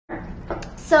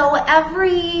So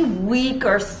every week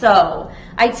or so,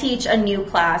 I teach a new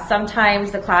class.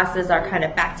 Sometimes the classes are kind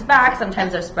of back to back,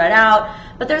 sometimes they're spread out,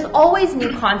 but there's always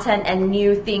new content and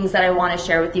new things that I want to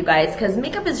share with you guys because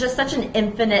makeup is just such an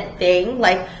infinite thing.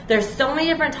 Like there's so many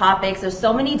different topics, there's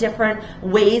so many different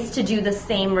ways to do the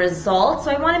same result.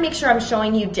 So I want to make sure I'm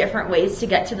showing you different ways to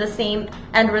get to the same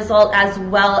end result as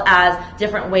well as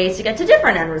different ways to get to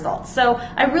different end results. So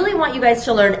I really want you guys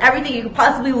to learn everything you could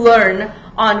possibly learn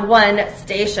on one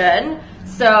station.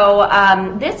 So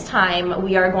this time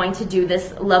we are going to do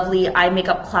this lovely eye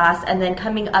makeup class, and then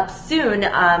coming up soon,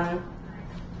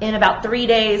 in about 3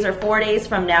 days or 4 days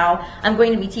from now, I'm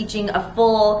going to be teaching a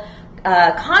full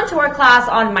contour class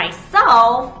on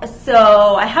myself.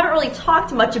 So I haven't really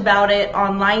talked much about it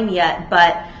online yet,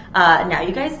 but now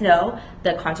you guys know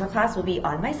the contour class will be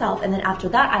on myself. And then after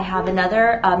that, I have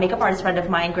another makeup artist friend of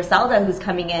mine, Griselda, who's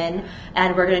coming in,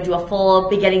 and we're going to do a full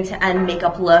beginning to end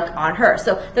makeup look on her.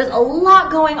 So there's a lot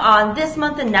going on this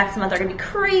month and next month. Are going to be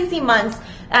crazy months.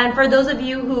 And for those of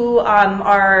you who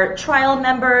are trial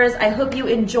members, I hope you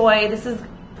enjoy. This is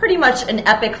pretty much an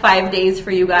epic 5 days for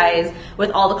you guys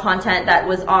with all the content that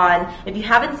was on. If you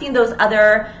haven't seen those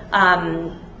other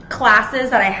classes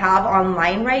that I have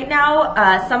online right now,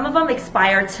 some of them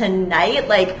expire tonight,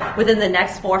 like within the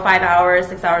next 4 or 5 hours,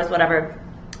 6 hours, whatever.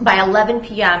 By 11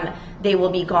 p.m. they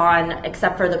will be gone,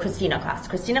 except for the Christina class.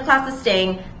 Christina class is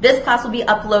staying. This class will be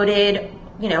uploaded,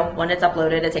 you know, when it's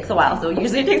uploaded. It takes a while, so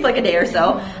usually it takes like a day or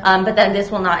so, but then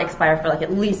this will not expire for like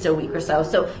at least a week or so.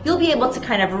 So you'll be able to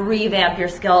kind of revamp your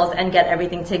skills and get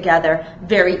everything together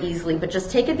very easily, but just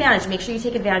take advantage. Make sure you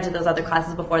take advantage of those other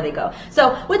classes before they go.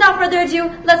 So without further ado,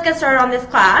 let's get started on this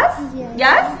class.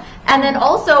 Yes? And then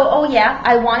also, oh yeah,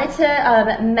 I wanted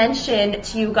to mention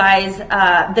to you guys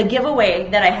the giveaway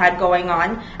that I had going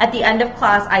on. At the end of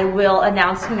class, I will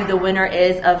announce who the winner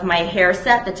is of my hair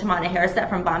set, the Tamana hair set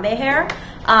from Bombay Hair.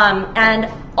 And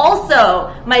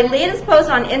also, my latest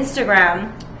post on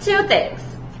Instagram, 2 things.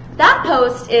 That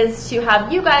post is to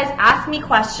have you guys ask me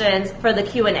questions for the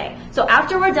Q&A. So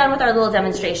after we're done with our little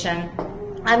demonstration,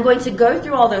 I'm going to go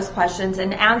through all those questions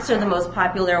and answer the most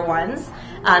popular ones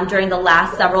during the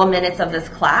last several minutes of this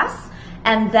class.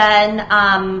 And then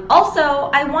also,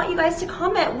 I want you guys to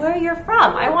comment where you're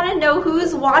from. I want to know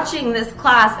who's watching this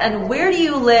class and where do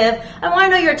you live. I want to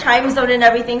know your time zone and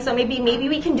everything. So maybe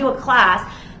we can do a class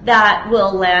that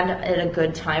will land at a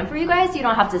good time for you guys. You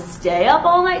don't have to stay up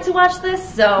all night to watch this.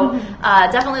 So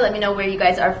definitely let me know where you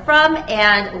guys are from.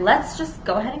 And let's just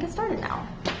go ahead and get started now.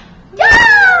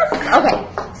 Yes! Okay,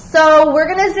 so we're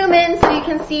going to zoom in so you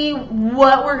can see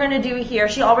what we're going to do here.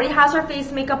 She already has her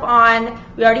face makeup on.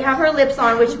 We already have her lips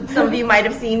on, which some of you might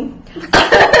have seen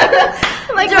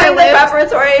like during the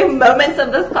preparatory moments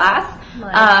of this class.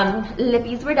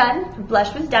 Lippies were done.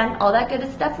 Blush was done. All that good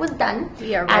stuff was done.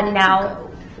 And now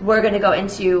we're going to go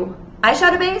into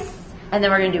eyeshadow base, and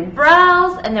then we're going to do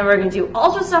brows, and then we're going to do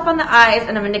ultra stuff on the eyes,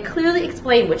 and I'm going to clearly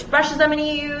explain which brushes I'm going to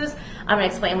use. I'm going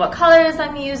to explain what colors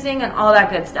I'm using and all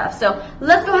that good stuff. So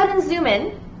let's go ahead and zoom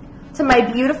in to my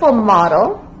beautiful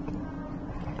model.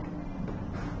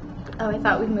 Oh, I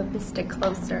thought we moved the stick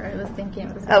closer. I was thinking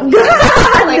it was like no.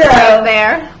 Right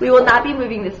there. We will not be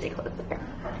moving the stick closer.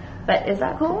 But is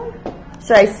that cool?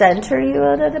 Should I center you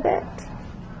a little bit?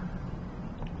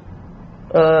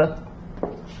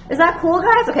 Is that cool,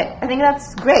 guys? Okay, I think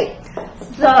that's great.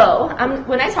 So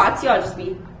when I talk to you, I'll just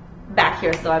be back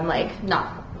here, so I'm like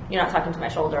you're not talking to my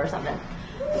shoulder or something.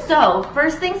 So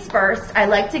first things first, I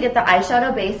like to get the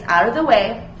eyeshadow base out of the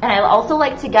way, and I also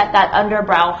like to get that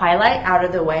underbrow highlight out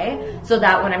of the way so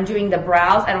that when I'm doing the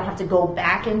brows, I don't have to go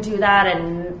back and do that,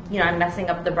 and I'm messing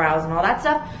up the brows and all that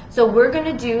stuff. So we're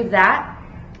gonna do that,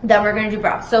 then we're gonna do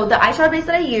brows. So the eyeshadow base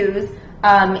that I use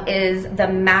is the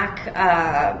MAC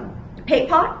Paint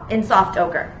Pot in Soft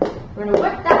Ochre. We're gonna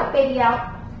whip that baby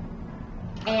out.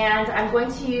 And I'm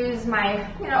going to use my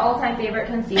all-time favorite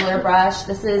concealer brush.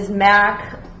 This is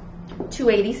MAC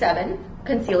 287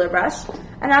 concealer brush.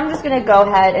 And I'm just going to go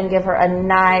ahead and give her a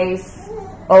nice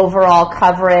overall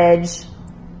coverage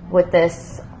with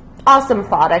this awesome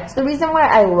product. The reason why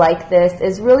I like this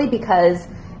is really because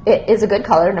it is a good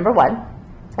color, number one.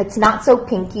 It's not so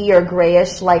pinky or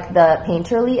grayish like the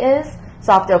Painterly is.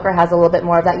 Soft Ochre has a little bit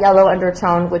more of that yellow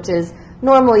undertone, which is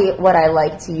normally what I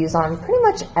like to use on pretty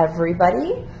much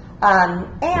everybody.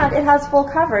 And it has full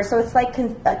coverage, so it's like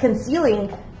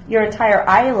concealing your entire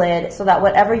eyelid so that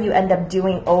whatever you end up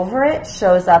doing over it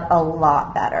shows up a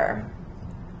lot better.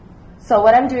 So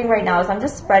what I'm doing right now is I'm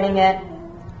just spreading it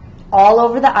all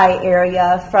over the eye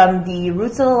area from the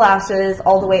roots of the lashes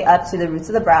all the way up to the roots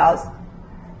of the brows.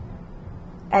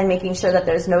 and making sure that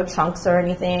there's no chunks or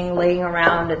anything laying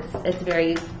around. It's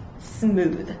very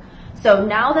smooth. So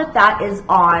now that that is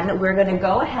on, we're going to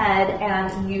go ahead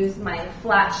and use my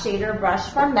flat shader brush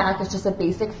from MAC. It's just a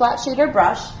basic flat shader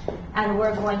brush. And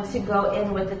we're going to go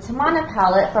in with the Tamana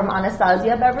palette from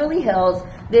Anastasia Beverly Hills.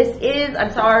 This is, I'm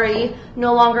sorry,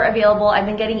 no longer available. I've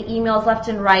been getting emails left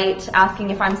and right asking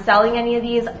if I'm selling any of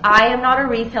these. I am not a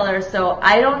retailer, so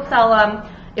I don't sell them.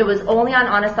 It was only on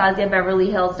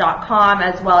AnastasiaBeverlyHills.com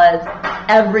as well as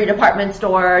every department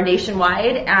store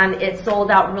nationwide, and it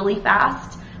sold out really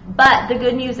fast. But the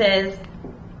good news is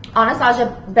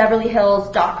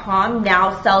AnastasiaBeverlyHills.com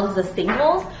now sells the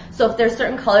singles. So if there's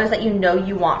certain colors that you know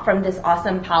you want from this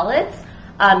awesome palette,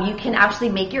 you can actually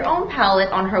make your own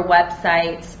palette on her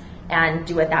website and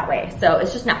do it that way. So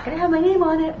it's just not going to have my name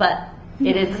on it, but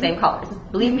it is the same colors.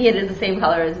 Believe me, it is the same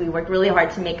colors. We worked really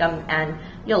hard to make them, and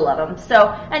you'll love them.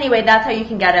 So anyway, that's how you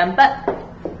can get them. But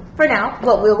for now,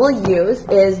 what we will use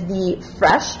is the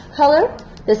Fresh color,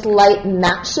 this light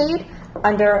matte shade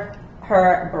under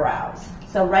her brows.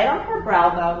 So right on her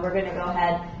brow bone, we're going to go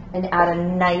ahead and add a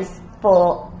nice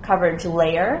full coverage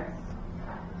layer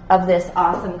of this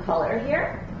awesome color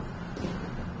here.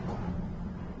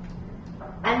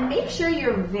 And make sure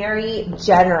you're very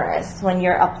generous when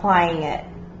you're applying it.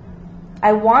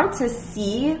 I want to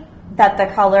see that the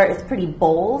color is pretty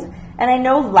bold, and I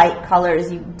know light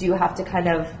colors you do have to kind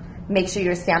of make sure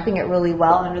you're stamping it really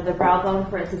well under the brow bone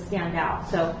for it to stand out.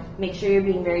 So make sure you're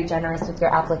being very generous with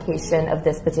your application of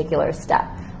this particular step,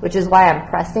 which is why I'm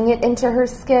pressing it into her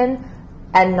skin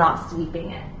and not sweeping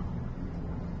it.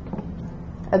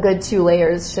 A good 2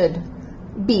 layers should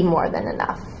be more than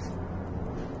enough.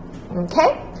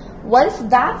 Okay, once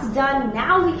that's done,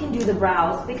 now we can do the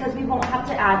brows because we won't have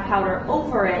to add powder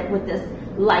over it with this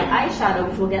light eyeshadow,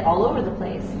 which will get all over the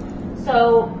place.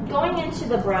 So going into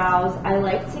the brows, I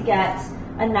like to get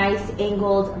a nice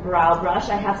angled brow brush.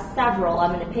 I have several.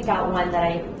 I'm going to pick out one that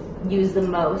I use the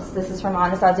most. This is from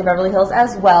Anastasia Beverly Hills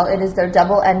as well. It is their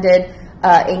double-ended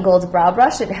angled brow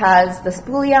brush. It has the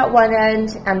spoolie at one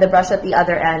end and the brush at the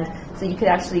other end, so you could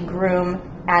actually groom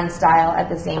and style at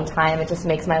the same time. It just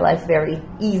makes my life very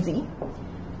easy.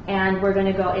 And we're going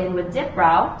to go in with Dip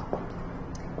Brow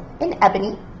in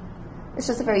Ebony. It's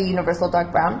just a very universal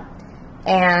dark brown.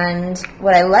 And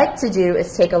what I like to do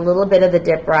is take a little bit of the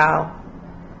Dip Brow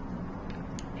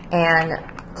and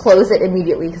close it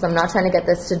immediately because I'm not trying to get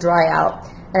this to dry out.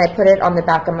 And I put it on the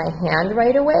back of my hand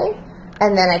right away.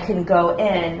 And then I can go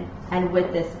in and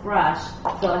with this brush,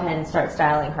 go ahead and start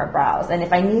styling her brows. And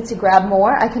if I need to grab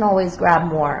more, I can always grab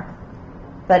more.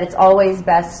 But it's always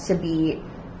best to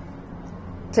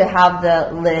have the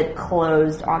lid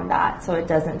closed on that so it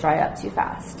doesn't dry up too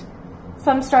fast. So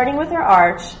I'm starting with her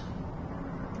arch,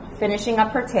 finishing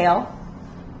up her tail.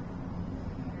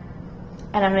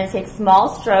 And I'm going to take small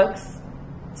strokes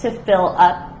to fill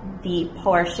up the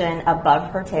portion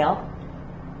above her tail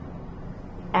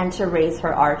and to raise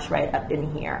her arch right up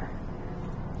in here.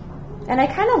 And I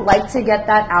kind of like to get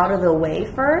that out of the way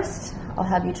first. I'll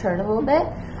have you turn a little bit.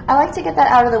 I like to get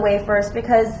that out of the way first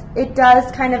because it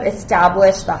does kind of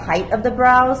establish the height of the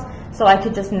brows, so I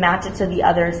could just match it to the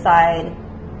other side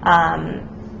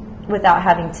without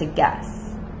having to guess.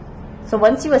 So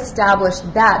once you establish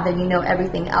that, then you know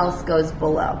everything else goes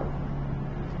below.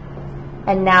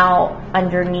 And now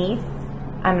underneath,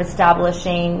 I'm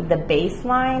establishing the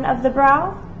baseline of the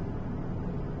brow.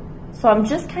 So I'm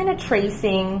just kind of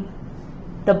tracing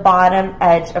the bottom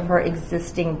edge of her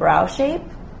existing brow shape.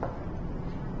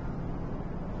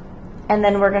 And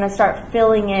then we're going to start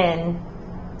filling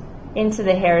into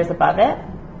the hairs above it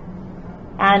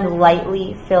and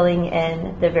lightly filling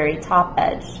in the very top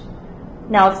edge.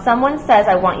 Now, if someone says,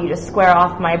 I want you to square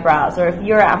off my brows, or if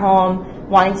you're at home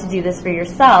wanting to do this for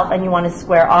yourself and you want to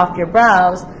square off your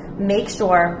brows, make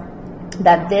sure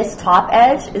that this top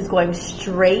edge is going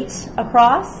straight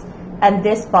across and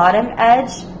this bottom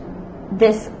edge,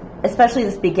 especially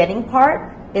this beginning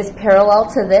part, is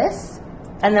parallel to this.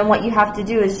 And then what you have to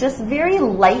do is just very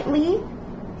lightly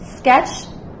sketch,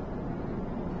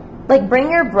 like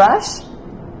bring your brush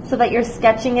so that you're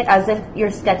sketching it as if you're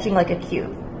sketching like a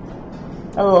cube,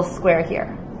 a little square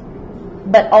here.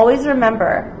 But always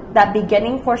remember that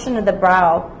beginning portion of the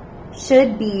brow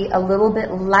should be a little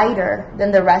bit lighter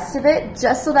than the rest of it,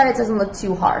 just so that it doesn't look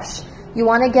too harsh. You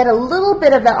want to get a little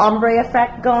bit of the ombre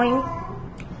effect going,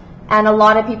 and a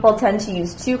lot of people tend to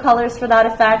use 2 colors for that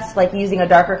effect, like using a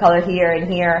darker color here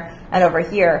and over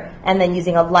here, and then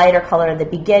using a lighter color in the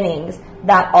beginnings.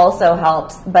 That also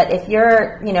helps. But if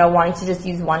you're, wanting to just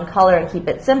use 1 color and keep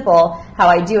it simple, how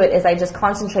I do it is I just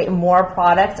concentrate more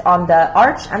product on the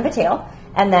arch and the tail,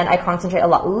 and then I concentrate a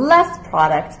lot less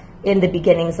product in the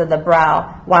beginnings of the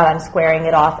brow while I'm squaring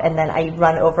it off, and then I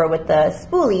run over with the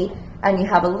spoolie, and you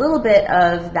have a little bit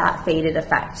of that faded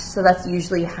effect. So that's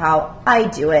usually how I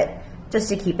do it, just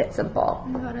to keep it simple. Oh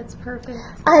my god, it's perfect.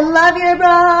 I love your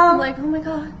brow. I'm like, oh my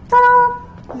god. Ta-da.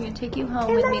 I'm gonna take you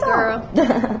home with me, girl.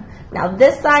 Now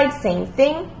this side, same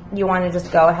thing. You want to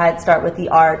just go ahead, start with the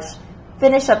arch,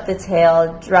 finish up the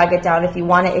tail, drag it down. If you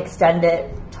want to extend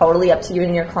it, totally up to you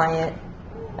and your client.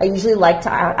 I usually like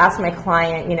to ask my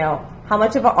client, you know, how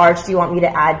much of an arch do you want me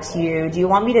to add to you? Do you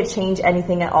want me to change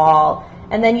anything at all?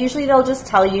 And then usually they'll just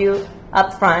tell you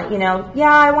up front, you know,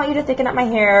 yeah, I want you to thicken up my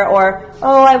hair, or,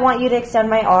 oh, I want you to extend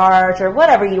my arch, or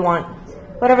whatever you want.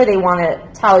 Whatever they want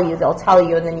to tell you, they'll tell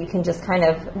you, and then you can just kind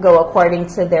of go according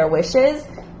to their wishes.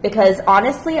 Because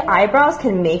honestly, eyebrows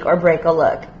can make or break a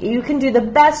look. You can do the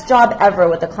best job ever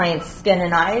with the client's skin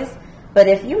and eyes, but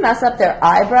if you mess up their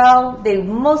eyebrow, they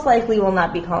most likely will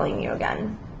not be calling you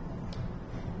again.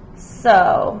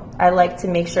 So I like to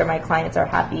make sure my clients are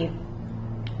happy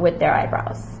with their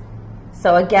eyebrows.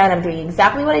 So again, I'm doing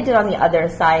exactly what I did on the other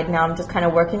side. Now I'm just kind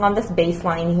of working on this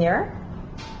baseline here,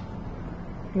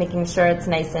 making sure it's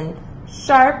nice and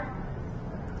sharp,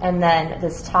 and then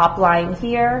this top line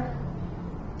here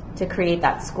to create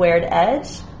that squared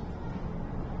edge,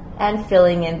 and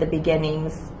filling in the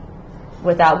beginnings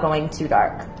without going too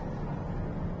dark.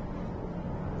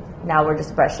 Now we're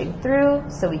just brushing through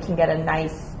so we can get a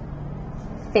nice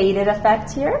faded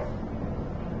effect here.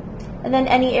 And then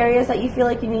any areas that you feel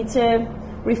like you need to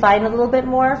refine a little bit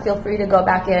more, feel free to go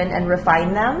back in and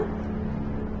refine them.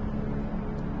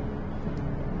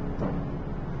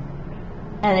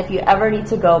 And if you ever need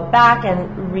to go back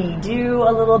and redo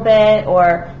a little bit,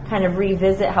 or kind of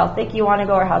revisit how thick you want to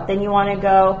go or how thin you want to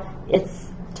go,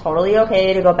 it's totally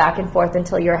okay to go back and forth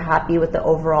until you're happy with the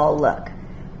overall look.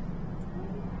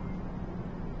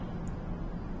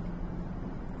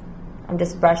 I'm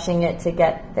just brushing it to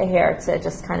get the hair to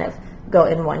just kind of go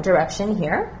in one direction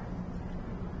here.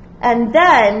 And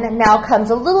then now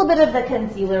comes a little bit of the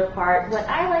concealer part. What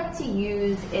I like to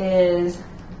use is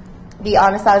the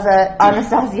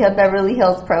Anastasia Beverly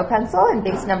Hills Pro Pencil in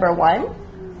base number 1.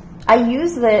 I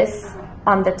use this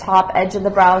on the top edge of the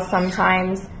brow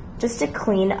sometimes just to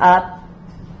clean up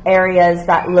areas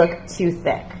that look too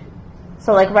thick.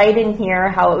 So like right in here,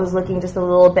 how it was looking just a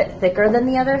little bit thicker than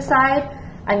the other side,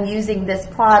 I'm using this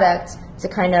product to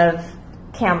kind of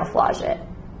camouflage it.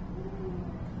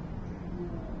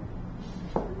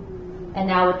 And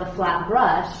now with the flat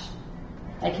brush,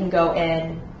 I can go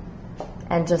in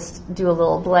and just do a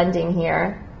little blending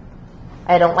here.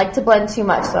 I don't like to blend too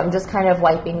much, so I'm just kind of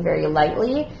wiping very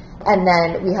lightly. And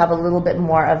then we have a little bit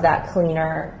more of that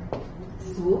cleaner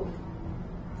swoop.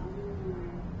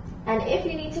 And if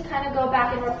you need to kind of go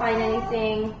back and refine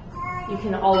anything, you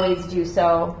can always do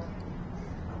so.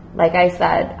 Like I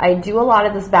said, I do a lot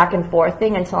of this back and forth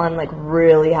thing until I'm like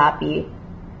really happy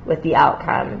with the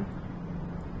outcome.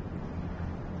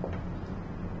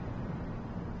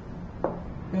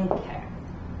 Okay.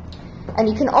 And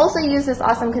you can also use this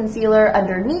awesome concealer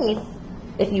underneath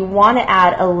if you want to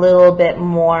add a little bit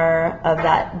more of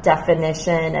that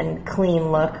definition and clean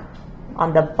look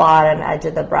on the bottom edge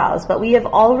of the brows. But we have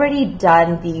already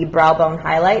done the brow bone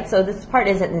highlight, so this part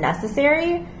isn't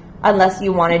necessary unless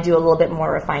you want to do a little bit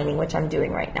more refining, which I'm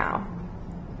doing right now.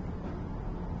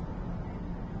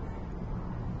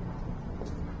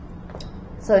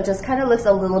 So it just kind of looks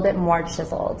a little bit more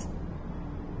chiseled.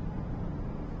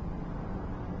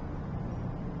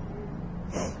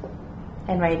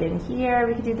 And right in here,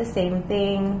 we could do the same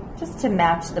thing, just to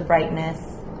match the brightness.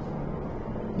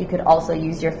 You could also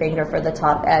use your finger for the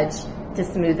top edge to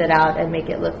smooth it out and make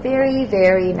it look very,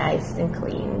 very nice and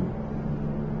clean.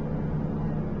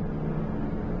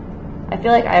 I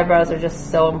feel like eyebrows are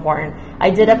just so important. I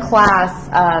did a class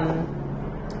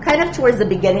kind of towards the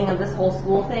beginning of this whole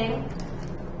school thing,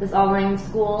 this online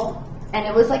school, and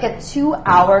it was like a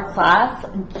 2-hour class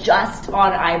just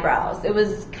on eyebrows. It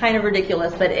was kind of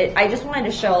ridiculous, but I just wanted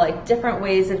to show like different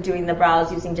ways of doing the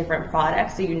brows using different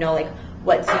products, so you know like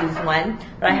what to use when.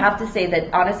 But I have to say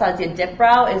that Anastasia Dip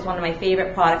Brow is one of my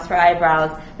favorite products for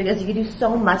eyebrows because you can do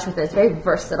so much with it. It's very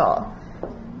versatile.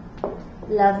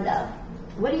 Love, love.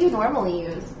 What do you normally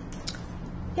use?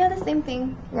 Yeah, the same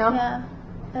thing. Yeah? Yeah.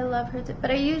 I love her tip.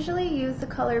 But I usually use the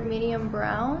color medium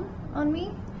brown on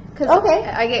me. Because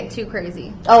I get too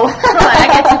crazy. Oh. I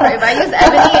get too crazy. If I use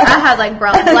ebony, I have like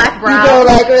black brows. You go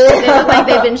like really? They look like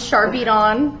they've been Sharpied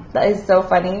on. That is so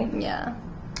funny. Yeah.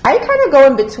 I kind of go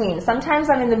in between. Sometimes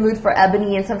I'm in the mood for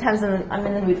ebony, and sometimes I'm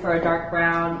in the mood for a dark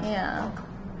brown. Yeah.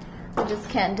 I just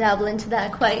can't dabble into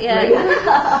that quite yet.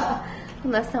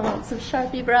 Unless I want some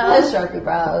Sharpie brows. Sharpie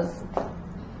brows.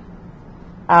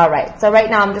 All right, so right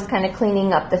now I'm just kind of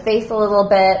cleaning up the face a little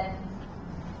bit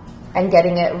and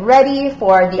getting it ready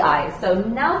for the eyes. So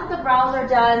now that the brows are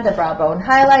done, the brow bone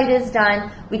highlight is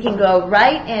done, we can go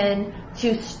right in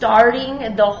to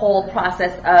starting the whole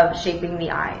process of shaping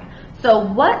the eye. So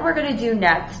what we're going to do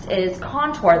next is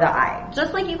contour the eye.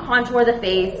 Just like you contour the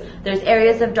face, there's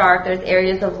areas of dark, there's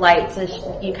areas of light, so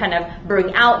you kind of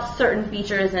bring out certain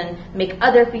features and make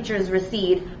other features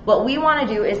recede. What we want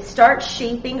to do is start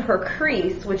shaping her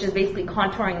crease, which is basically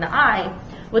contouring the eye,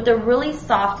 with a really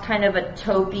soft kind of a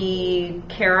taupey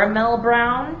caramel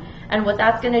brown. And what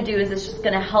that's going to do is it's just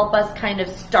going to help us kind of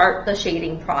start the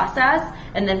shading process.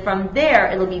 And then from there,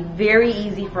 it'll be very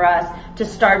easy for us to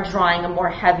start drawing a more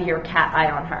heavier cat eye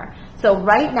on her. So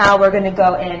right now, we're going to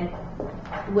go in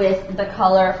with the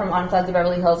color from On Sides of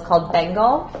Beverly Hills called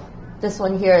Bengal. This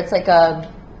one here, it's like a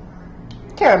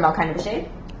caramel kind of a shade.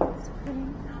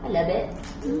 I love it.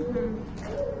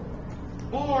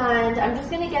 And I'm just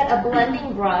going to get a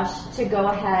blending brush to go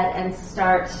ahead and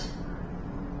start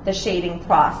the shading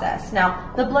process.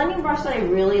 Now, the blending brush that I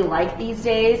really like these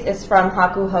days is from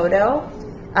Hakuhodo.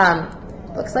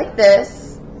 Looks like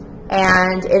this,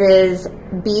 and it is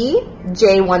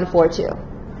BJ142.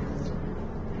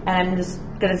 And I'm just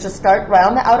going to start right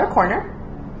on the outer corner,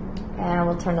 and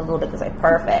we'll turn a little bit this way.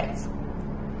 Perfect.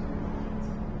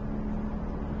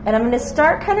 And I'm going to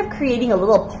start kind of creating a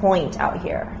little point out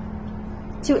here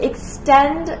to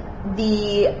extend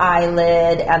the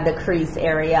eyelid and the crease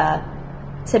area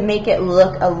to make it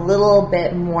look a little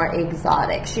bit more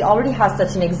exotic. She already has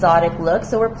such an exotic look,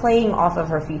 so we're playing off of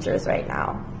her features right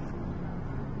now.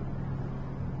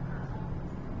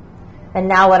 And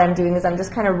now what I'm doing is I'm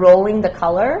just kind of rolling the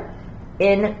color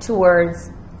in towards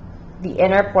the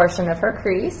inner portion of her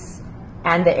crease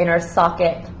and the inner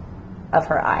socket of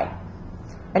her eye.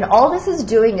 And all this is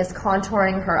doing is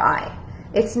contouring her eye.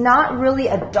 It's not really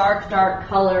a dark, dark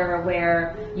color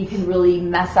where you can really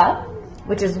mess up,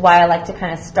 which is why I like to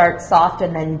kind of start soft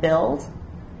and then build.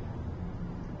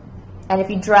 And if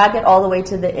you drag it all the way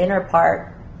to the inner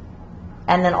part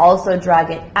and then also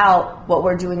drag it out, what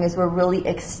we're doing is we're really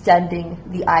extending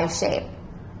the eye shape.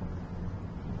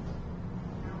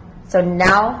 So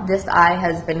now this eye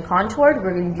has been contoured.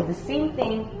 We're going to do the same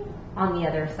thing on the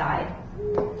other side.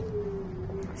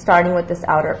 Starting with this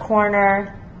outer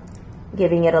corner,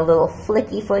 giving it a little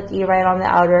flicky right on the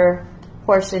outer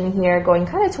portion here, going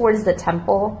kind of towards the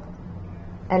temple,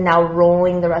 and now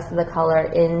rolling the rest of the color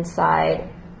inside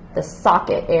the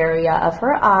socket area of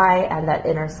her eye and that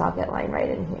inner socket line right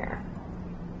in here.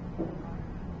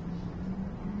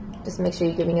 Just make sure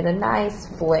you're giving it a nice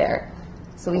flare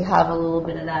so we have a little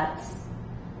bit of that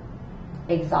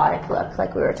exotic look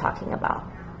like we were talking about.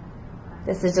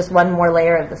 This is just one more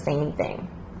layer of the same thing.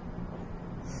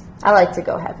 I like to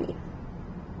go heavy.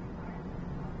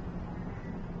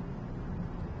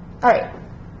 All right,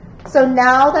 so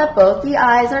now that both the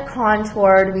eyes are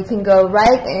contoured, we can go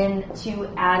right into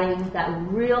adding that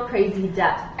real crazy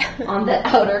depth on the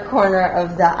outer corner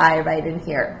of the eye right in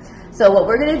here. So what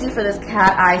we're going to do for this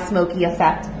cat eye smoky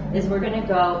effect is we're going to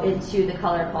go into the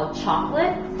color called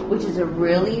Chocolate, which is a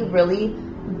really, really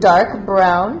dark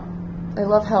brown. I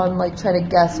love how I'm like trying to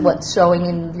guess what's showing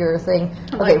in your thing.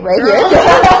 Okay, right here.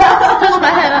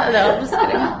 No, I'm just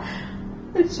kidding.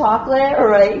 The chocolate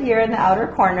right here in the outer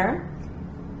corner.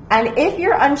 And if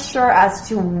you're unsure as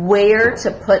to where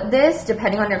to put this,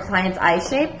 depending on your client's eye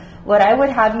shape, what I would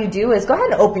have you do is go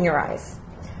ahead and open your eyes.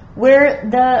 Where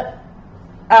the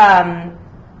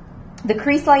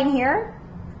crease line here,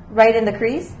 right in the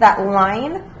crease, that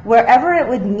line, wherever it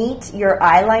would meet your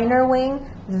eyeliner wing,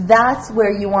 that's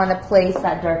where you want to place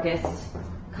that darkest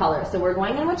color. So we're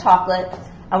going in with chocolate,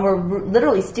 and we're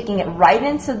literally sticking it right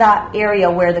into that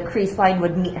area where the crease line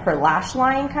would meet her lash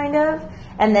line, kind of.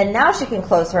 And then now she can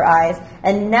close her eyes,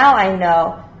 and now I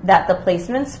know that the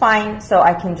placement's fine, so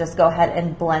I can just go ahead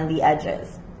and blend the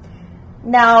edges.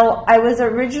 Now, I was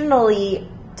originally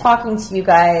talking to you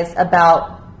guys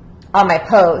about, on my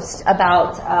post,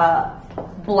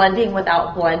 about blending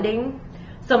without blending.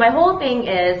 So my whole thing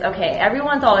is, okay,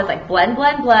 everyone's always like, blend,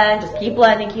 blend, blend, just keep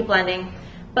blending, keep blending.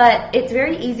 But it's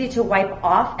very easy to wipe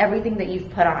off everything that you've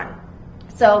put on.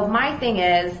 So my thing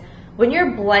is, when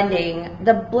you're blending,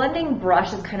 the blending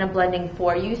brush is kind of blending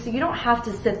for you, so you don't have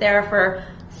to sit there for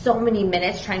so many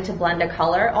minutes trying to blend a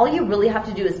color. All you really have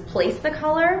to do is place the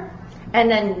color and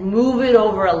then move it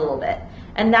over a little bit.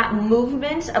 And that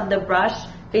movement of the brush,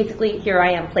 basically here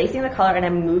I am placing the color and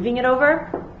I'm moving it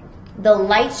over. the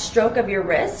light stroke of your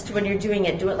wrist when you're doing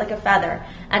it, do it like a feather,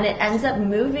 and it ends up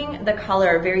moving the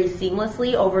color very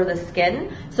seamlessly over the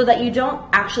skin so that you don't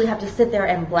actually have to sit there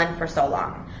and blend for so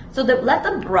long. So let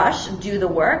the brush do the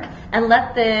work, and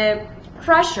let the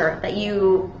pressure that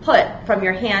you put from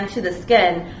your hand to the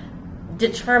skin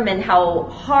determine how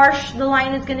harsh the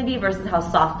line is going to be versus how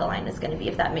soft the line is going to be,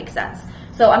 if that makes sense.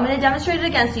 So I'm going to demonstrate it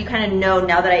again so you kind of know,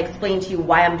 now that I explained to you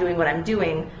why I'm doing what I'm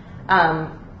doing,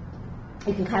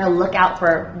 you can kind of look out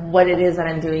for what it is that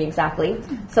I'm doing exactly.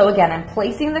 So again, I'm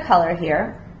placing the color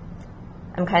here.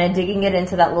 I'm kind of digging it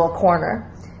into that little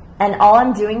corner. And all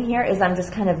I'm doing here is I'm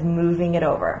just kind of moving it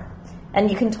over.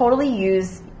 And you can totally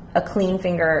use a clean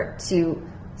finger to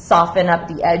soften up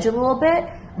the edge a little bit,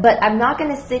 but I'm not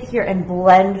going to sit here and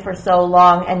blend for so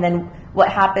long, and then what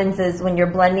happens is when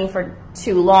you're blending for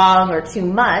too long or too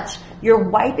much, you're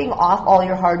wiping off all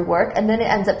your hard work, and then it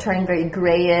ends up turning very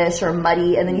grayish or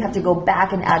muddy, and then you have to go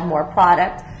back and add more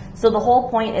product. So the whole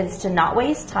point is to not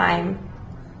waste time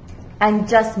and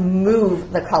just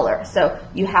move the color. So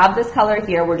you have this color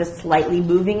here, we're just slightly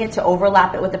moving it to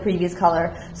overlap it with the previous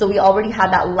color. So we already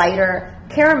had that lighter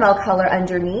caramel color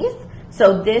underneath.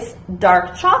 So this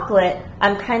dark chocolate,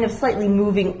 I'm kind of slightly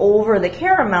moving over the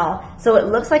caramel, so it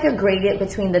looks like a gradient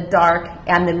between the dark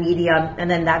and the medium, and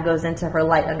then that goes into her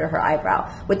light under her eyebrow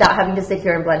without having to sit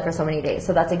here and blend for so many days.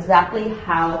 So that's exactly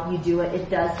how you do it. It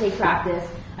does take practice.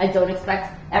 I don't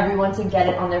expect everyone to get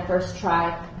it on their first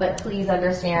try, but please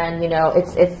understand, you know,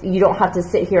 you don't have to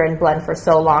sit here and blend for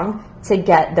so long to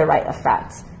get the right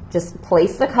effect. Just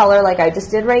place the color like I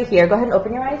just did right here. Go ahead and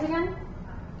open your eyes again,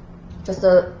 just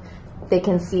so they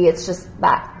can see it's just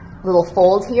that little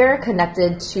fold here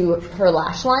connected to her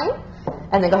lash line,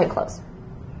 and then go ahead and close.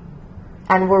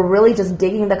 And we're really just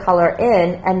digging the color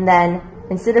in, and then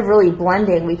instead of really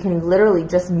blending, we can literally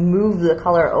just move the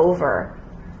color over.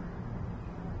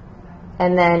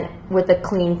 And then with a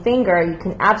clean finger, you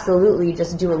can absolutely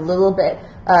just do a little bit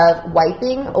of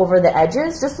wiping over the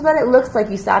edges just so that it looks like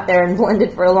you sat there and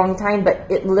blended for a long time,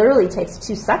 but it literally takes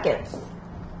 2 seconds.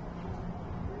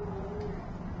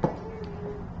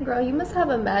 Girl, you must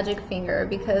have a magic finger,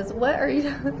 because what are you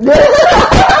doing? Blend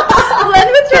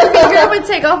with your finger, it would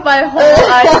take off my whole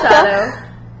eyeshadow.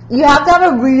 You have to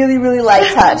have a really, really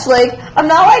light touch. Like, I'm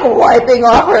not like wiping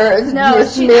off her. No,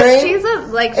 she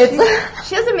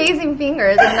has amazing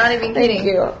fingers. I'm not even kidding. Thank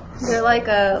you. They're like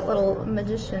little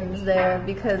magicians there,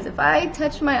 because if I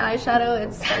touch my eyeshadow,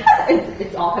 it's like,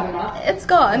 it's all coming off. It's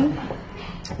gone.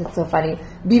 It's so funny.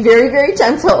 Be very, very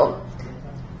gentle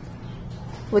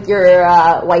with your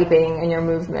wiping and your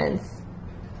movements.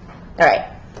 All right.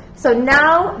 So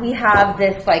now we have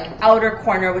this like outer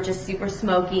corner, which is super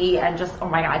smoky and just, oh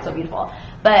my God, so beautiful.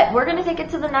 But we're gonna take it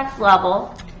to the next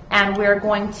level, and we're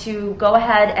going to go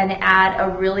ahead and add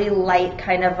a really light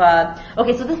kind of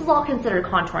okay, so this is all considered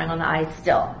contouring on the eyes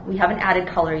still. We haven't added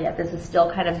color yet. This is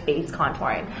still kind of base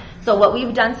contouring. So what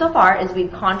we've done so far is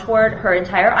we've contoured her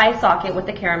entire eye socket with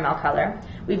the caramel color.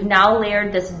 We've now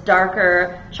layered this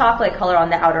darker chocolate color on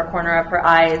the outer corner of her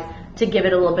eyes to give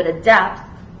it a little bit of depth.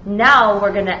 Now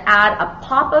we're going to add a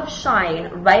pop of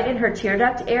shine right in her tear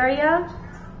duct area.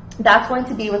 That's going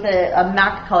to be with a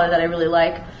MAC color that I really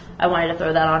like. I wanted to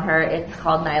throw that on her. It's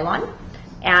called Nylon.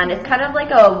 And it's kind of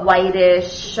like a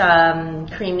whitish,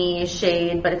 creamy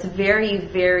shade, but it's very,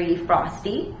 very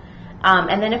frosty.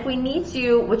 And then if we need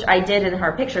to, which I did in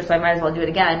her picture, so I might as well do it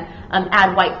again,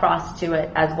 add white frost to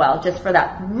it as well, just for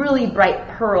that really bright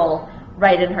pearl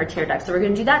right in her tear duct. So we're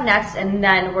going to do that next, and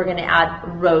then we're going to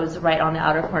add rose right on the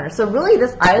outer corner. So really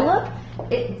this eye look,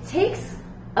 it takes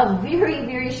a very,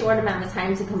 very short amount of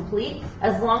time to complete,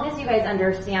 as long as you guys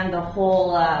understand the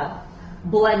whole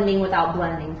blending without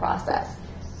blending process.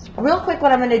 Real quick,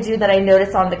 what I'm going to do that I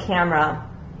noticed on the camera,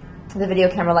 the video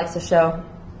camera likes to show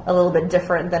a little bit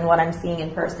different than what I'm seeing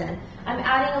in person. I'm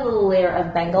adding a little layer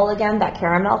of Bengal again, that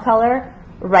caramel color,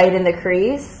 right in the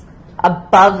crease,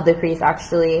 above the crease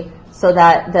actually, so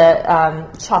that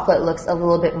the chocolate looks a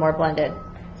little bit more blended.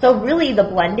 So really the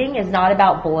blending is not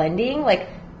about blending, like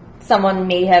someone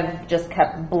may have just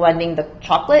kept blending the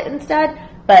chocolate instead,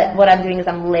 but what I'm doing is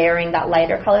I'm layering that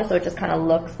lighter color so it just kind of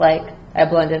looks like I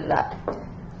blended it up.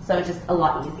 So it's just a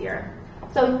lot easier.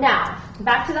 So now,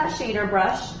 back to that shader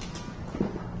brush,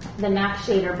 the MAC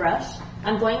shader brush.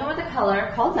 I'm going in with a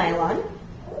color called Nylon,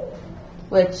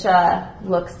 which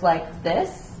looks like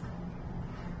this.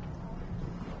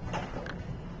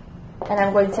 And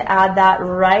I'm going to add that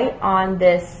right on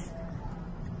this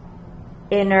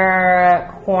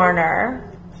inner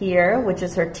corner here, which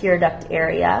is her tear duct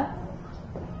area.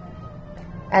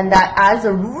 And that adds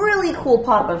a really cool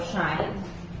pop of shine.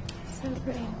 So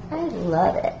pretty. I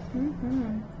love it.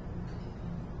 Mm-hmm.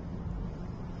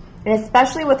 And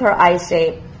especially with her eye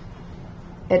shape,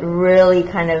 it really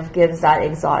kind of gives that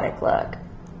exotic look.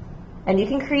 And you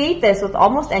can create this with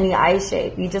almost any eye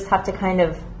shape. You just have to kind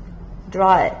of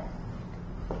draw it.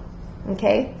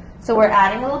 Okay? So we're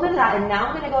adding a little bit of that, and now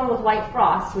I'm going to go in with white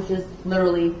frost, which is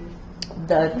literally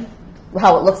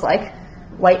how it looks like.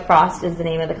 White frost is the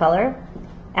name of the color.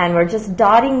 And we're just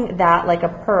dotting that like a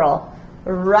pearl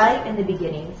right in the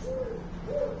beginnings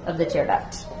of the tear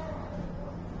duct.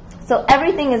 So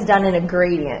everything is done in a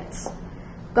gradient.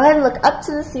 Go ahead and look up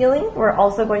to the ceiling. We're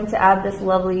also going to add this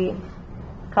lovely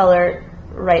color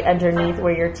right underneath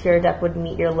where your tear duct would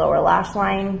meet your lower lash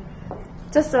line,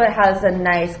 just so it has a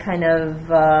nice kind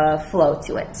of flow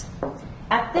to it.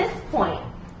 At this point,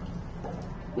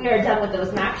 we are done with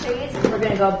those MAC shades. We're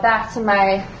going to go back to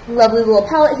my lovely little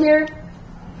palette here,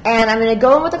 and I'm going to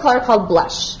go in with a color called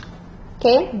Blush.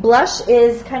 Okay, Blush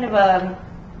is kind of a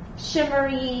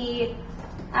shimmery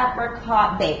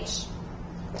apricot beige.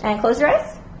 And close your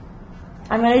eyes.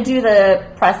 I'm going to do the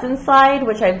press and slide,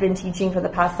 which I've been teaching for the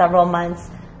past several months.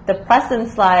 The press and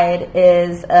slide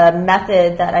is a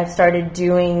method that I've started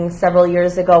doing several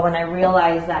years ago when I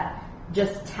realized that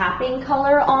just tapping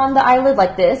color on the eyelid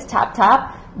like this, tap,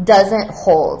 tap, doesn't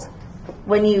hold.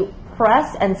 When you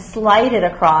press and slide it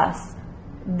across,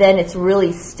 then it's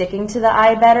really sticking to the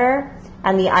eye better,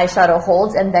 and the eyeshadow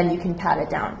holds, and then you can pat it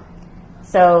down.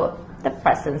 So the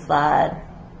press and slide.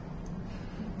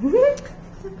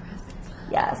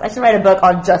 Yes, I should write a book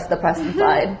on just the press and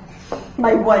slide.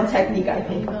 My one technique, I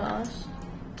think. Oh my gosh.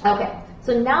 Okay,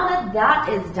 so now that that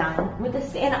is done, with the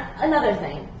another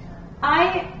thing,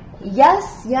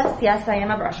 yes, I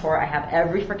am a brush whore. I have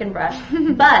every freaking brush,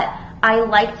 but I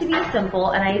like to be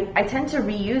simple, and I tend to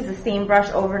reuse the same brush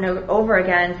over and over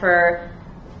again for,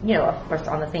 you know, of course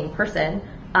on the same person,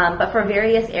 but for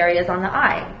various areas on the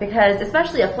eye, because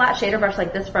especially a flat shader brush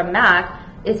like this from MAC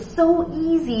is so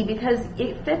easy because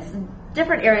it fits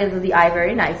different areas of the eye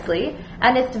very nicely,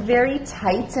 and it's very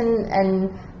tight and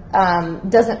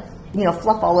doesn't, you know,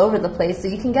 fluff all over the place, so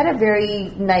you can get a very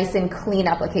nice and clean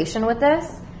application with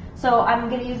this. So I'm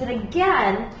going to use it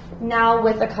again now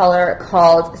with a color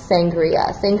called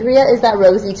Sangria. Sangria is that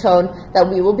rosy tone that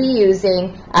we will be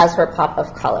using as her pop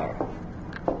of color.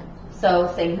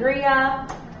 So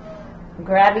Sangria,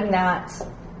 grabbing that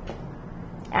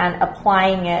and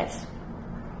applying it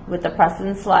with the press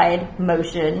and slide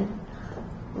motion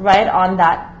right on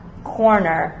that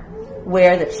corner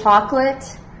where the chocolate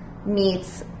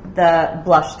meets the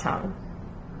blush tone.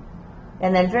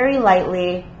 And then very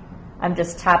lightly, I'm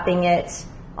just tapping it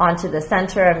onto the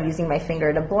center. I'm using my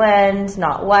finger to blend,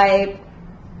 not wipe.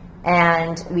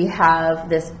 And we have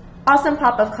this awesome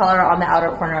pop of color on the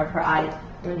outer corner of her eye.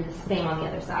 We're going to do the same on the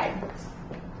other side.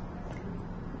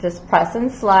 Just press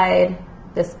and slide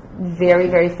this very,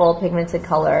 very full pigmented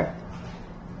color.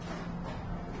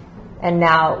 And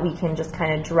now we can just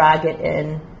kind of drag it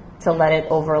in to let it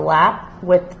overlap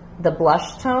with the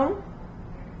blush tone.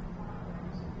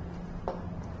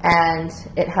 And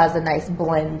it has a nice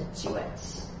blend to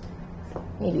it.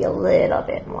 Maybe a little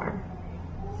bit more.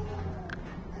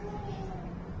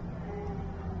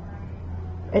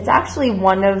 It's actually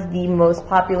one of the most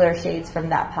popular shades from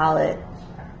that palette.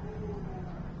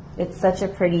 It's such a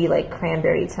pretty, like,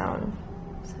 cranberry tone.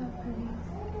 So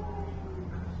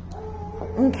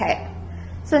pretty. Okay.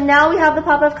 So now we have the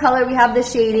pop of color, we have the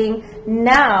shading.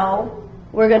 Now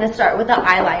we're going to start with the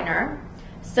eyeliner.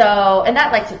 So, and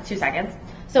that like took 2 seconds.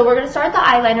 So we're going to start the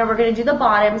eyeliner, we're going to do the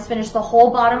bottoms, finish the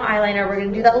whole bottom eyeliner, we're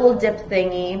going to do that little dip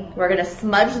thingy, we're going to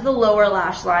smudge the lower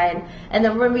lash line, and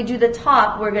then when we do the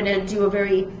top, we're going to do a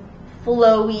very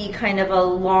flowy kind of a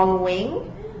long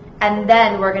wing, and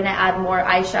then we're going to add more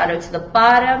eyeshadow to the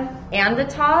bottom and the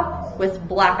top with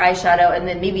black eyeshadow, and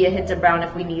then maybe a hint of brown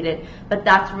if we need it, but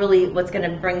that's really what's going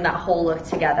to bring that whole look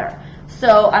together.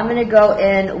 So I'm going to go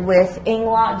in with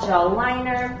Inglot Gel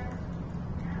Liner.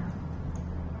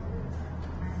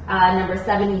 Number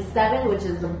 77, which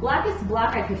is the blackest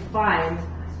black I could find.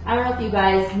 I don't know if you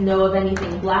guys know of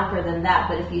anything blacker than that,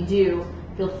 but if you do,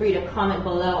 feel free to comment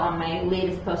below on my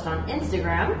latest post on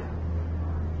Instagram.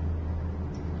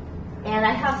 And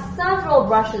I have several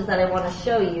brushes that I want to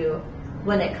show you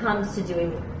when it comes to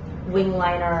doing wing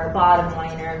liner or bottom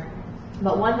liner.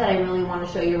 But one that I really want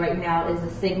to show you right now is the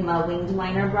Sigma winged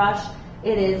liner brush.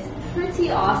 It is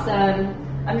pretty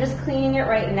awesome. I'm just cleaning it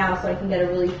right now so I can get a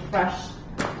really fresh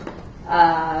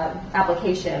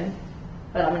application,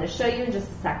 but I'm going to show you in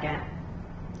just a second.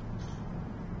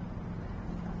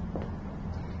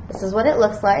 This is what it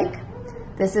looks like.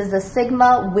 This is the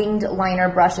Sigma winged liner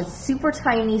brush. It's super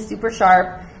tiny, super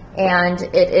sharp, and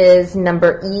it is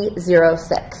number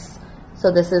E06.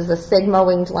 So this is the Sigma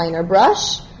winged liner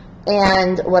brush.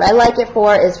 And what I like it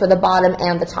for is for the bottom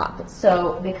and the top.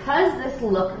 So because this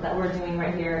look that we're doing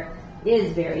right here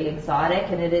is very exotic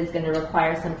and it is going to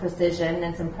require some precision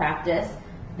and some practice,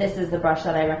 this is the brush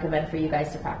that I recommend for you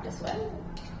guys to practice with.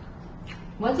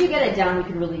 Once you get it down, you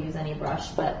can really use any brush,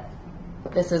 but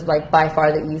this is like by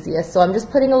far the easiest. So I'm just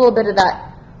putting a little bit of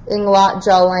that Inglot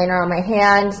gel liner on my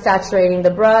hand, saturating the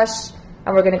brush,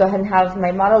 and we're going to go ahead and have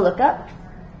my model look up.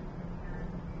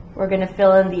 We're going to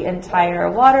fill in the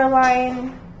entire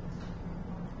waterline.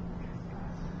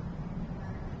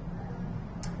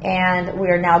 And we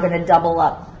are now going to double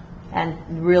up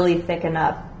and really thicken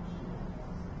up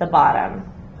the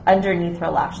bottom underneath her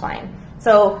lash line.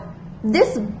 So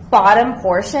this bottom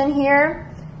portion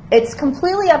here, it's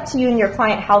completely up to you and your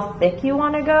client how thick you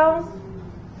want to go.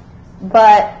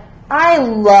 But I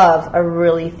love a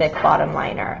really thick bottom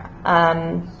liner.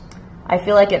 I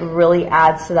feel like it really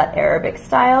adds to that Arabic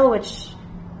style, which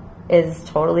is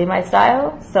totally my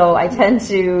style. So I tend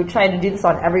to try to do this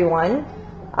on everyone.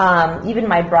 Even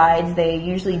my brides, they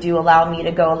usually do allow me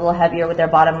to go a little heavier with their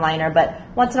bottom liner, but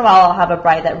once in a while I'll have a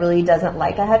bride that really doesn't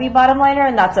like a heavy bottom liner,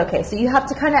 and that's okay. So you have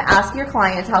to kind of ask your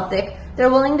clients how thick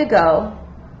they're willing to go,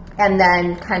 and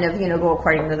then kind of, go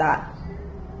according to that.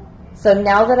 So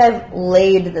now that I've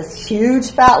laid this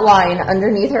huge fat line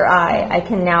underneath her eye, I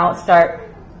can now start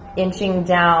inching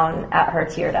down at her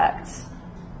tear ducts.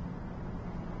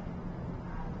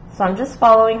 So I'm just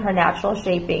following her natural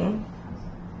shaping.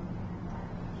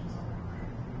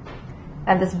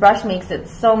 And this brush makes it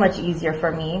so much easier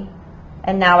for me.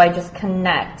 And now I just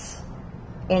connect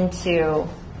into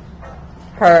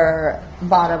her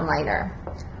bottom liner.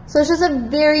 So it's just a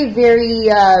very, very,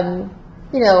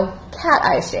 cat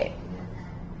eye shape.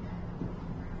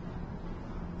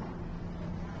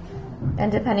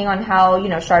 And depending on how,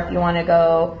 sharp you want to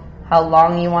go, how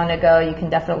long you want to go, you can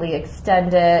definitely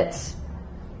extend it,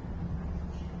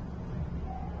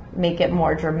 make it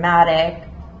more dramatic.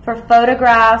 For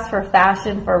photographs, for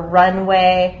fashion, for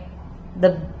runway,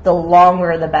 the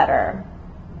longer the better.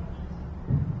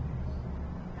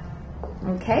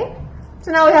 Okay,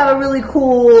 so now we have a really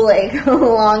cool,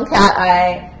 long cat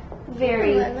eye.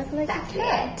 Very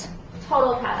sexy.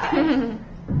 Total cat eye.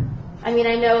 I mean,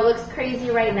 I know it looks crazy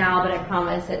right now, but I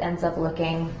promise it ends up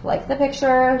looking like the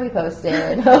picture we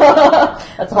posted.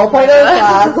 That's the whole point of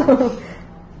the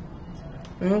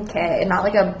class. Okay, not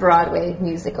like a Broadway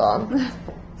musical.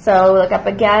 So look up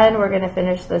again. We're going to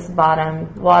finish this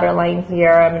bottom waterline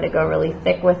here. I'm going to go really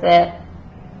thick with it.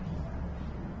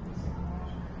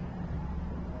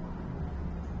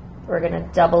 We're going to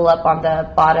double up on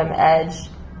the bottom edge.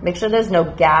 Make sure there's no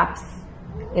gaps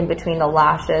in between the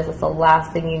lashes. That's the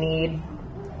last thing you need.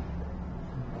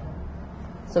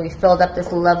 So we filled up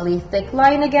this lovely thick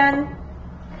line again.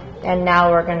 And now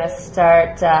we're going to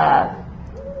start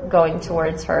going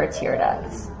towards her tear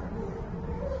ducts.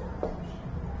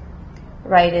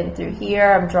 Right in through here,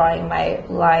 I'm drawing my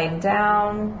line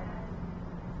down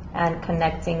and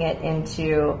connecting it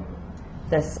into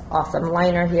this awesome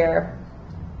liner here.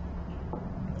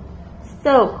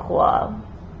 So cool.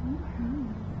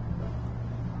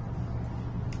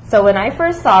 So when I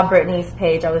first saw Brittany's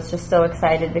page, I was just so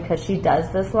excited because she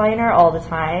does this liner all the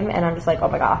time, and I'm just like, oh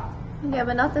my god. Yeah,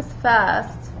 but not this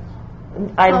fast.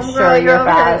 I'm sure you're over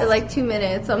fast. Here in like 2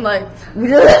 minutes. I'm like,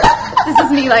 this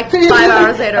is me like 5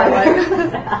 hours later. I'm like,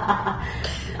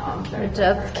 no, I'm sure.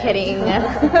 Just kidding.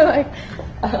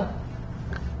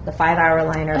 The 5-hour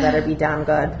liner better be damn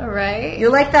good. Right?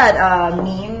 You're like that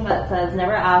meme that says,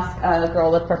 never ask a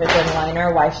girl with perfect wing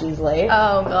liner why she's late.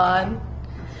 Oh, God.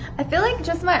 I feel like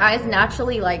just my eyes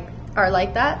naturally are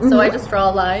like that, so I just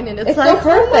draw a line and it's like, so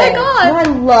perfect. Oh my god! No, I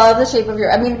love the shape of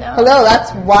your. Hello,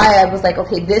 that's why I was like,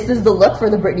 okay, this is the look for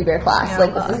the Brittany Bear class.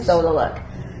 This is so the look.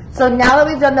 So now that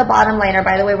we've done the bottom liner,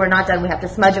 by the way, we're not done. We have to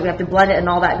smudge it, we have to blend it, and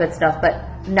all that good stuff.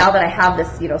 But now that I have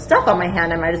this, stuff on my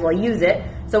hand, I might as well use it.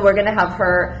 So we're gonna have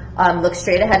her look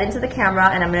straight ahead into the camera,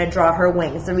 and I'm gonna draw her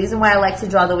wings. The reason why I like to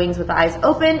draw the wings with the eyes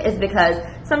open is because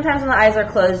sometimes when the eyes are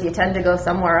closed, you tend to go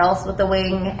somewhere else with the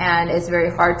wing, and it's very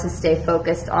hard to stay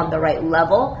focused on the right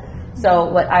level. So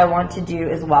what I want to do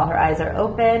is while her eyes are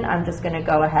open, I'm just gonna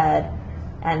go ahead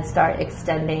and start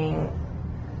extending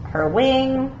her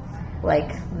wing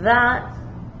like that.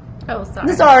 Oh,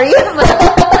 sorry. Sorry.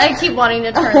 I keep wanting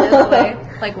to turn this way.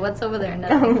 Like, what's over there?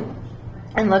 Nothing.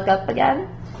 And look up again.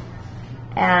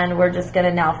 And we're just going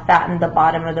to now fatten the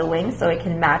bottom of the wing so it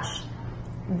can match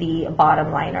the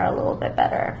bottom liner a little bit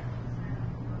better.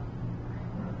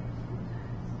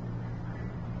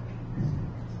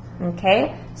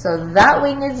 Okay, so that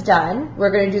wing is done.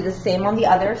 We're going to do the same on the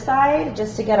other side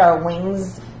just to get our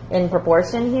wings in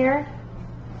proportion here.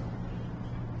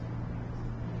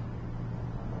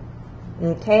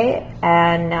 Okay,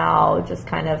 and now just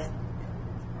kind of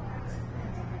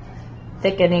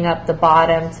thickening up the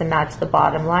bottom to match the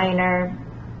bottom liner.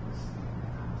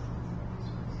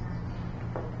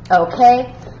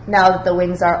 Okay, now that the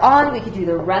wings are on, we can do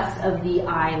the rest of the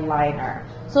eyeliner.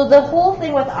 So the whole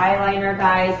thing with eyeliner,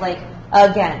 guys, like,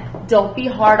 again, don't be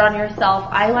hard on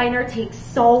yourself. Eyeliner takes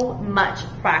so much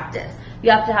practice. You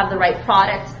have to have the right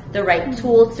product, the right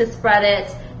tools to spread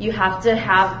it. You have to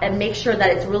have and make sure that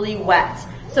it's really wet.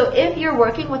 So if you're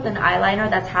working with an eyeliner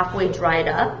that's halfway dried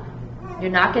up,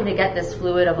 you're not going to get this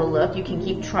fluid of a look. You can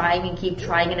keep trying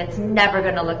and it's never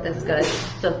going to look this good.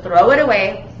 So throw it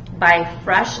away, buy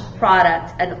fresh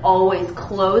product, and always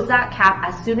close that cap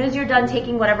as soon as you're done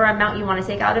taking whatever amount you want to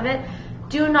take out of it.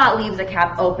 Do not leave the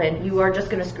cap open. You are just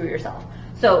going to screw yourself.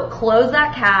 So close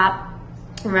that cap,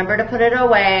 remember to put it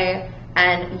away,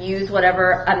 and use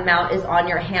whatever amount is on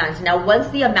your hand. Now, once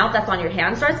the amount that's on your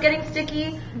hand starts getting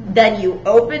sticky, then you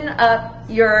open up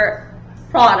your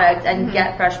product and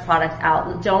get fresh product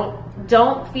out.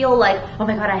 Don't feel like, oh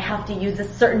my god, I have to use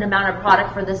a certain amount of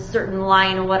product for this certain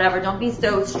line or whatever. Don't be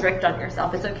so strict on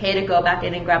yourself. It's okay to go back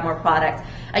in and grab more product.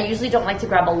 I usually don't like to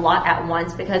grab a lot at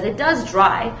once because it does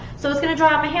dry. So it's going to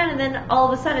dry on my hand, and then all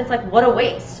of a sudden it's like, what a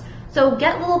waste. So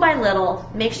get little by little.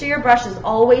 Make sure your brush is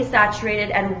always saturated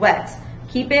and wet.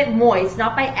 Keep it moist,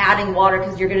 not by adding water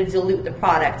because you're going to dilute the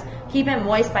product. Keep it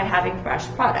moist by having fresh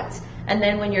product. And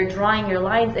then when you're drawing your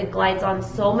lines, it glides on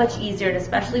so much easier, and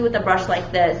especially with a brush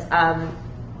like this,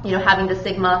 having the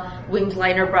Sigma winged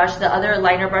liner brush. The other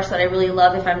liner brush that I really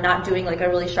love, if I'm not doing like a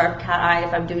really sharp cat eye,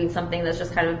 if I'm doing something that's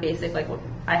just kind of basic like what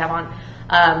I have on,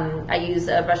 I use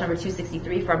brush number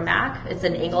 263 from MAC. It's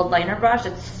an angled liner brush.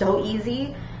 It's so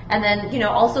easy. And then,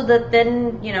 also the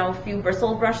thin, few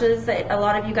bristle brushes that a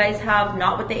lot of you guys have,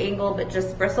 not with the angle, but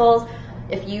just bristles.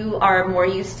 If you are more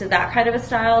used to that kind of a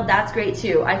style, that's great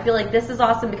too. I feel like this is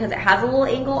awesome because it has a little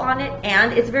angle on it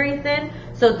and it's very thin.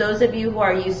 So those of you who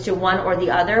are used to one or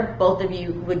the other, both of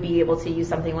you would be able to use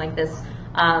something like this.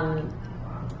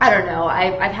 I don't know.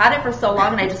 I've had it for so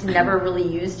long and I just never really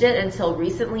used it until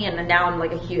recently, and now I'm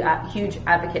like a huge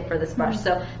advocate for this brush.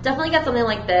 So definitely get something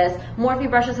like this. Morphe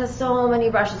Brushes has so many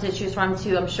brushes to choose from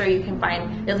too. I'm sure you can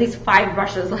find at least 5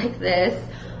 brushes like this.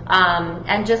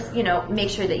 And just, make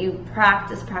sure that you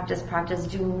practice.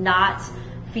 Do not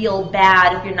feel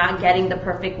bad if you're not getting the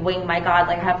perfect wing. My God,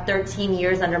 like I have 13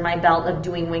 years under my belt of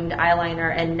doing winged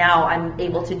eyeliner, and now I'm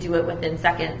able to do it within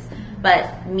seconds.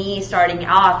 But me starting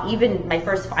off, even my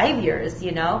first 5 years,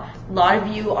 a lot of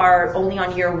you are only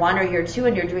on year 1 or year 2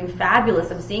 and you're doing fabulous.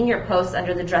 I'm seeing your posts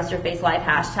under the Dress Your Face Live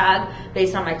hashtag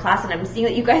based on my class, and I'm seeing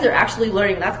that you guys are actually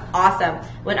learning. That's awesome.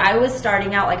 When I was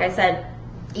starting out, like I said,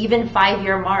 even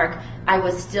 5-year mark, I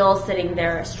was still sitting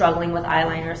there struggling with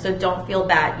eyeliner. So don't feel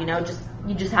bad,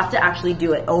 you just have to actually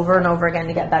do it over and over again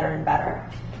to get better and better.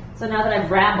 So now that I've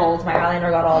rambled, my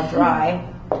eyeliner got all dry.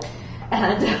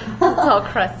 And it's all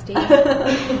crusty.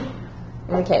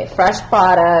 Okay, fresh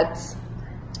product.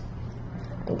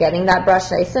 I'm getting that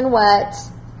brush nice and wet.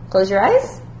 Close your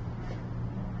eyes.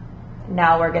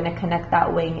 Now we're going to connect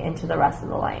that wing into the rest of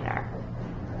the liner.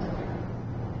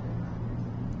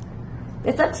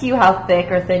 It's up to you how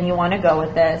thick or thin you want to go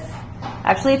with this.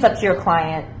 Actually, it's up to your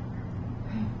client.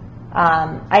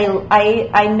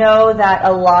 I know that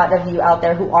a lot of you out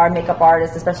there who are makeup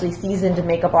artists, especially seasoned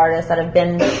makeup artists that have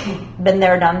been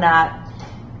there, done that,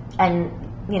 and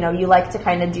you like to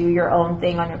kind of do your own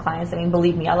thing on your clients. I mean,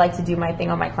 believe me, I like to do my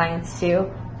thing on my clients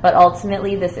too. But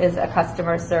ultimately, this is a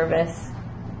customer service,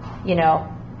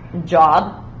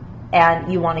 job,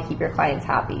 and you want to keep your clients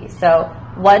happy. So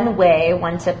one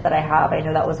tip that I have, I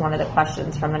know that was one of the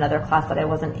questions from another class that I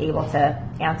wasn't able to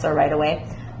answer right away.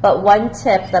 But one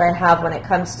tip that I have when it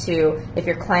comes to if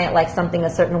your client likes something a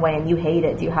certain way and you hate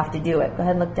it, do you have to do it? Go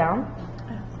ahead and look down.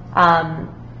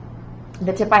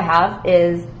 The tip I have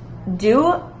is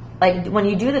when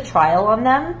you do the trial on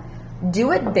them,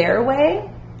 do it their way,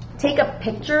 take a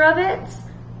picture of it,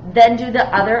 then do the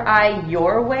other eye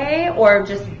your way, or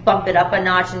just bump it up a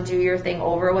notch and do your thing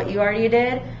over what you already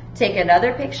did. Take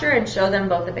another picture and show them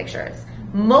both the pictures.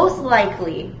 Most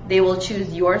likely, they will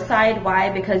choose your side. Why?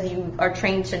 Because you are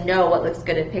trained to know what looks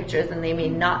good in pictures, and they may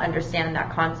not understand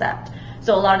that concept.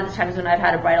 So a lot of the times when I've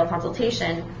had a bridal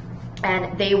consultation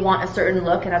and they want a certain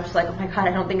look, and I'm just like, oh my God,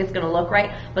 I don't think it's going to look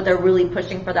right, but they're really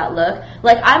pushing for that look.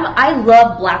 Like, I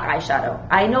love black eyeshadow.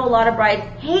 I know a lot of brides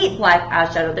hate black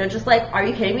eyeshadow. They're just like, are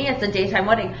you kidding me? It's a daytime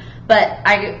wedding. But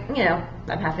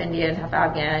I'm half Indian, half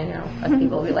Afghan, you know, us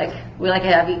people, we like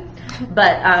it heavy.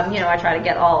 But, you know, I try to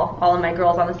get all of my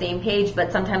girls on the same page,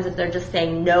 but sometimes if they're just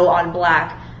saying no on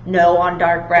black, no on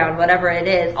dark brown, whatever it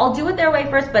is, I'll do it their way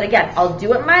first, but again, I'll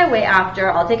do it my way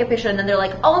after, I'll take a picture, and then they're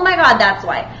like, oh my god, that's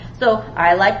why. So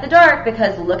I like the dark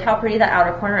because look how pretty that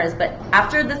outer corner is, but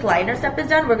after this liner step is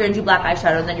done, we're going to do black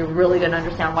eyeshadow, and then you're really going to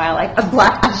understand why I like a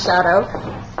black eyeshadow.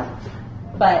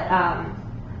 But,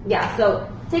 yeah, so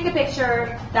take a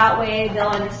picture, that way they'll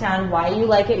understand why you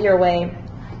like it your way,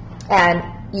 and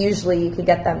usually you can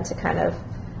get them to kind of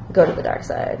go to the dark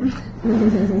side.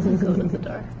 Go to the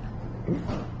dark.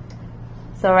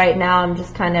 So right now I'm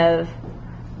just kind of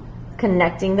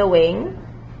connecting the wing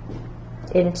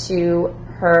into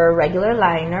her regular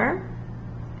liner.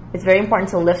 It's very important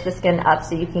to lift the skin up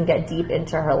so you can get deep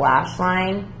into her lash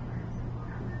line.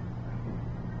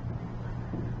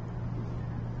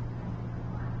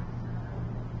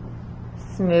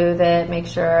 Smooth it, make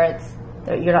sure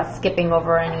you're not skipping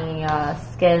over any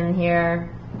skin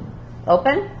here.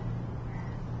 Open.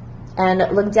 And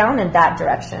look down in that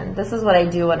direction. This is what I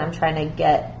do when I'm trying to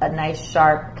get a nice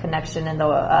sharp connection in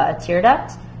the tear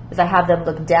duct, is I have them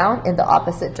look down in the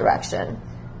opposite direction.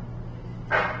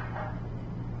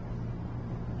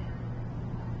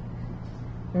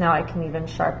 Now I can even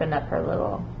sharpen up her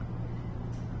little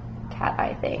cat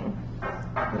eye thing.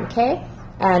 Okay?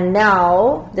 And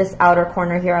now this outer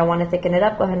corner here, I want to thicken it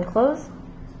up. Go ahead and close.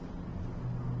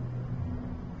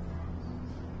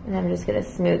 And I'm just going to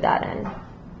smooth that in.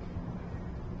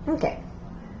 Okay.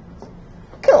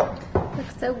 Cool.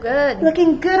 Looks so good.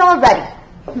 Looking good already.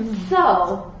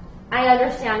 So, I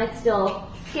understand it's still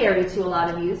scary to a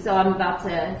lot of you, so I'm about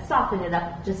to soften it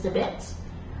up just a bit.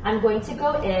 I'm going to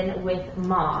go in with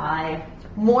my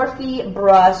Morphe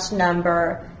brush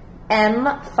number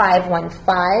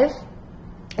M515.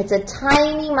 It's a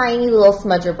tiny little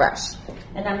smudger brush.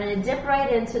 And I'm going to dip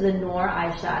right into the Noir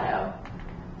eyeshadow.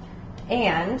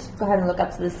 And go ahead and look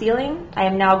up to the ceiling. I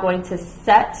am now going to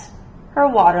set her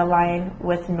waterline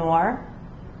with Noir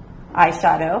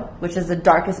eyeshadow, which is the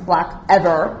darkest black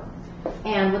ever.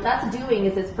 And what that's doing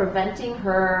is it's preventing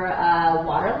her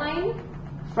waterline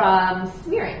from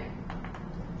smearing.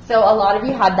 So a lot of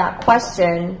you had that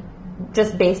question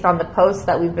just based on the posts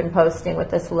that we've been posting with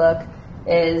this look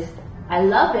is, I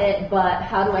love it, but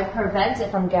how do I prevent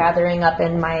it from gathering up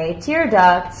in my tear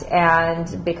duct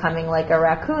and becoming like a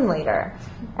raccoon later?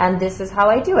 And this is how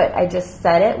I do it. I just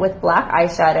set it with black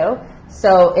eyeshadow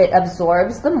so it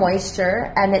absorbs the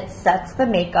moisture and it sets the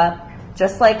makeup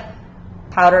just like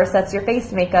powder sets your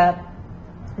face makeup.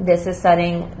 This is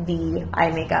setting the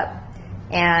eye makeup.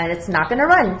 And it's not going to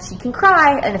run. She can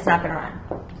cry and it's not going to run.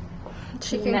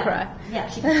 She can cry. Yeah,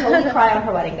 she can totally cry on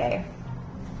her wedding day.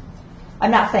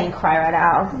 I'm not saying cry right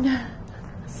now.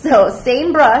 So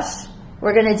same brush,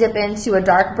 we're going to dip into a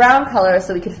dark brown color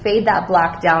so we could fade that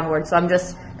black downward. So I'm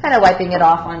just kind of wiping it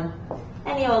off on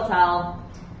any old towel.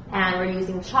 And we're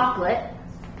using chocolate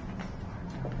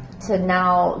to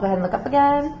now, go ahead and look up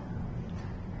again,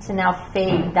 to now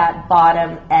fade that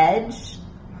bottom edge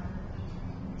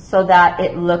so that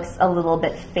it looks a little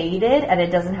bit faded and it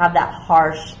doesn't have that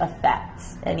harsh effect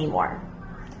anymore.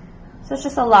 So it's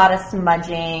just a lot of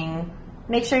smudging.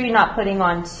 Make sure you're not putting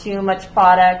on too much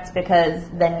product because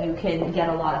then you can get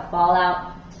a lot of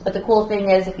fallout. But the cool thing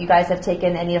is if you guys have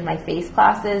taken any of my face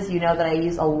classes, you know that I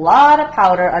use a lot of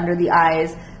powder under the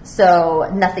eyes so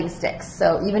nothing sticks.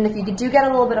 So even if you do get a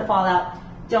little bit of fallout,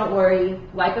 don't worry,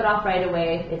 wipe it off right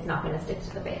away. It's not going to stick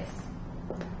to the face.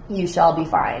 You shall be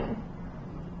fine.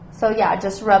 So yeah,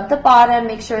 just rub the bottom,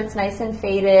 make sure it's nice and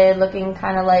faded, looking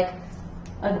kind of like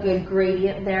a good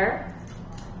gradient there.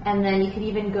 And then you could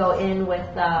even go in with,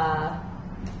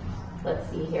 let's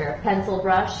see here, pencil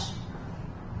brush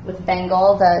with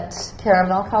Bengal, that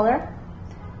caramel color,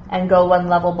 and go one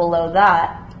level below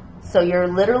that. So you're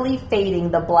literally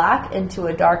fading the black into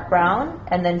a dark brown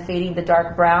and then fading the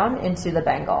dark brown into the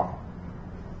Bengal.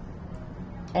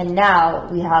 And now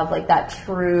we have like that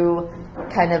true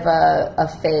kind of a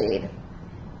fade.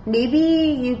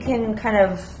 Maybe you can kind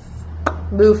of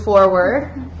move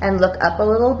forward and look up a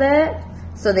little bit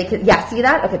so they could, yeah, see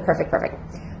that? Okay, perfect.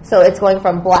 So it's going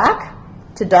from black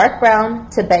to dark brown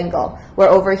to Bengal, where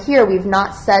over here we've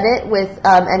not set it with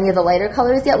any of the lighter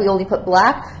colors yet. We only put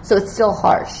black, so it's still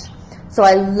harsh. So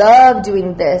I love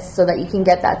doing this so that you can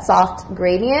get that soft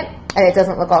gradient and it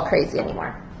doesn't look all crazy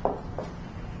anymore.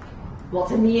 Well,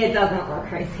 to me, it doesn't look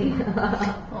crazy.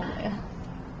 Oh my.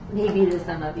 Maybe to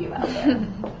some of you out there.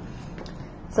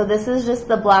 So this is just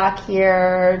the black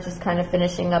here, just kind of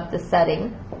finishing up the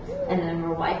setting. And then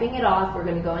we're wiping it off. We're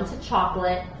going to go into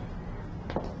chocolate.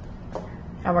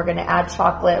 And we're going to add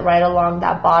chocolate right along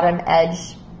that bottom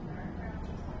edge.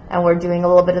 And we're doing a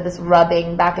little bit of this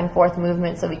rubbing back and forth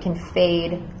movement so we can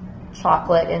fade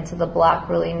chocolate into the black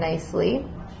really nicely.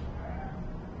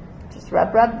 Just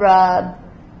rub, rub, rub.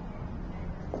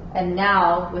 And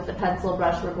now with the pencil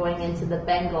brush, we're going into the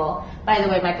Bengal. By the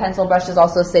way, my pencil brush is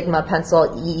also Sigma Pencil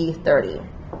E30.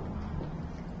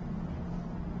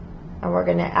 And we're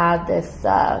going to add this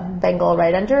Bengal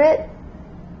right under it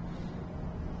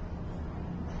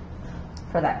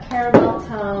for that caramel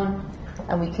tone.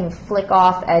 And we can flick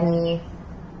off any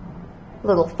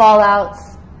little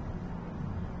fallouts.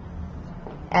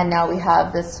 And now we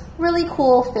have this really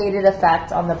cool faded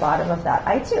effect on the bottom of that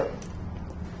eye too.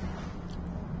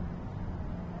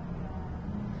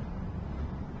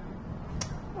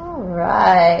 All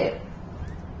right.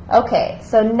 Okay,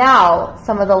 so now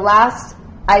some of the last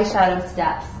eyeshadow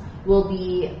steps will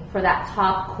be for that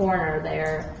top corner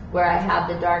there where I have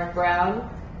the dark brown.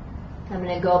 I'm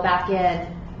going to go back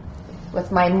in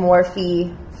with my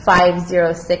Morphe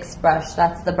 506 brush.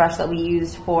 That's the brush that we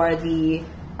used for the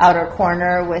outer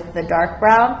corner with the dark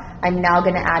brown. I'm now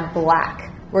going to add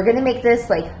black. We're going to make this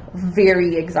like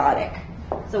very exotic.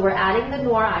 So we're adding the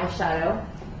Noir eyeshadow.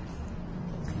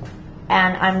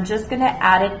 And I'm just going to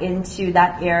add it into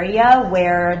that area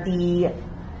where the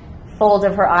fold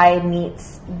of her eye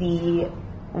meets the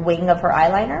wing of her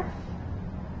eyeliner.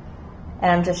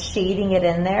 And I'm just shading it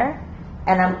in there.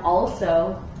 And I'm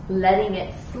also letting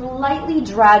it slightly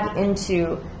drag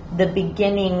into the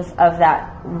beginnings of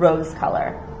that rose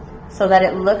color so that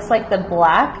it looks like the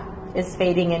black is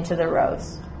fading into the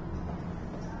rose.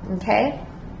 Okay?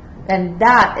 And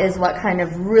that is what kind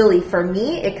of really, for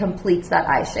me, it completes that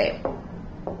eye shape.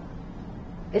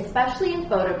 Especially in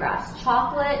photographs.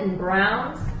 Chocolate and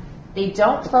browns, they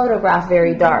don't photograph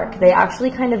very dark. They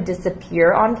actually kind of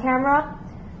disappear on camera.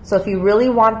 So if you really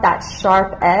want that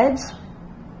sharp edge,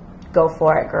 go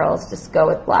for it, girls. Just go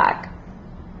with black.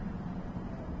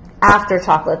 After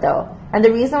chocolate, though. And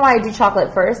the reason why I do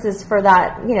chocolate first is for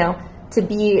that, you know, to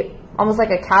be almost like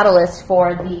a catalyst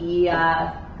for the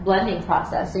blending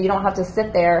process. So you don't have to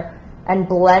sit there and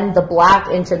blend the black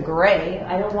into gray.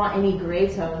 I don't want any gray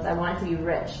tones. I want it to be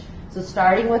rich. So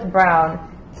starting with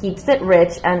brown keeps it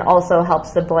rich and also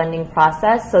helps the blending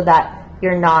process so that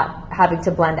you're not having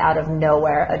to blend out of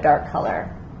nowhere a dark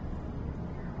color.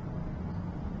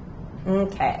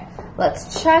 Okay,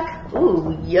 let's check.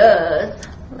 Ooh, yes.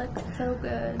 Looks so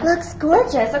good. Looks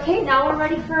gorgeous. Okay, now we're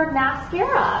ready for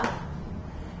mascara.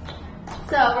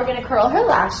 So we're gonna curl her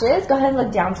lashes. Go ahead and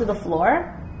look down to the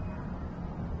floor.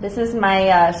 This is my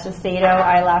Shiseido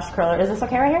eyelash curler. Is this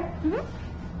okay right here?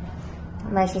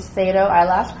 Mm-hmm. My Shiseido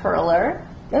eyelash curler.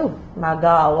 Oh my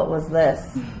God, what was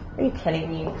this? Are you kidding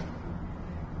me?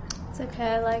 It's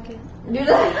okay, I like it. It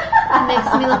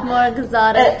makes me look more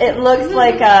exotic. It looks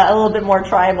like a little bit more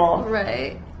tribal.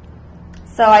 Right.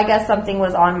 So I guess something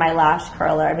was on my lash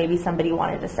curler. Maybe somebody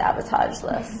wanted to sabotage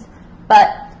this. But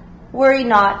worry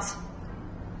not.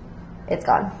 It's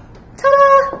gone.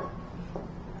 Ta-da! All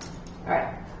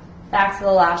right. Back to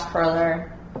the lash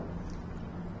curler.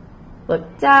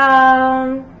 Look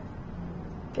down.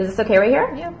 Is this okay right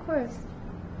here? Yeah, of course.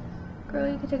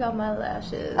 Girl, you can take off my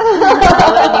lashes. I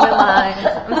wouldn't even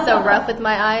mind. I'm so rough with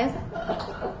my eyes.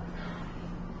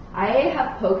 I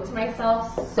have poked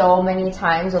myself so many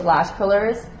times with lash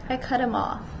curlers. I cut them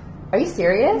off. Are you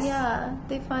serious? Yeah,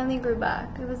 they finally grew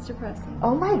back. It was depressing.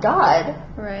 Oh my God.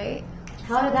 Right.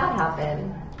 How did that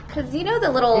happen? Because you know the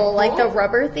little, like the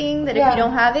rubber thing that if you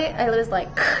don't have it, I was like,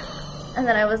 and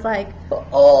then I was like,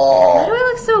 oh. Why do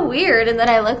I look so weird? And then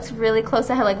I looked really close.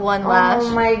 I had like one lash.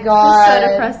 Oh my God. It was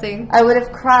so depressing. I would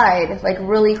have cried, like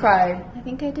really cried. I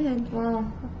think I did. Well,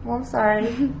 I'm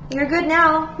sorry. You're good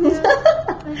now. Yeah,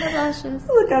 I have lashes.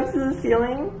 Look up to the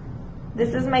ceiling.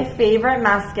 This is my favorite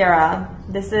mascara.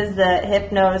 This is the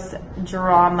Hypnose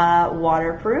Drama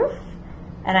Waterproof.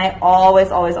 And I always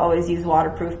use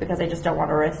waterproof because I just don't want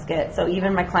to risk it. So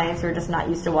even my clients who are just not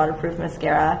used to waterproof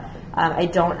mascara, I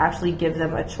don't actually give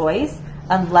them a choice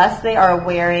unless they are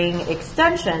wearing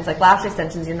extensions, like lash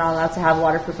extensions. You're not allowed to have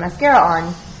waterproof mascara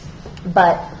on.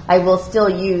 But I will still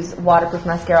use waterproof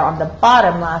mascara on the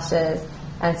bottom lashes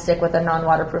and stick with a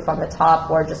non-waterproof on the top,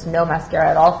 or just no mascara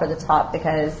at all for the top,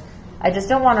 because I just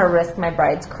don't want to risk my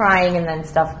brides crying and then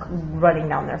stuff running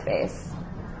down their face.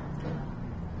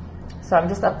 So I'm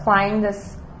just applying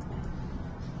this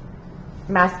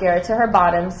mascara to her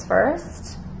bottoms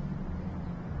first.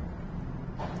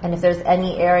 And if there's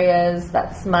any areas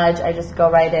that smudge, I just go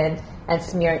right in and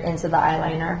smear it into the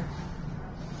eyeliner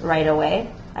right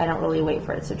away. I don't really wait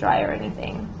for it to dry or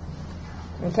anything.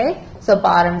 Okay, so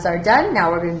bottoms are done.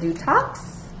 Now we're going to do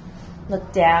tops.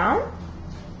 Look down.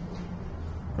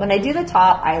 When I do the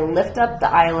top, I lift up the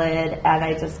eyelid and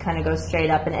I just kind of go straight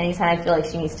up. And anytime I feel like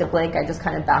she needs to blink, I just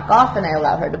kind of back off and I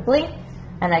allow her to blink.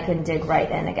 And I can dig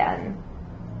right in again.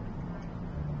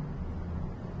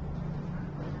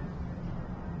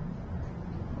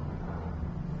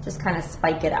 Just kind of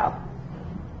spike it out.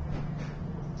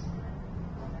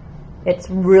 It's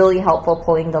really helpful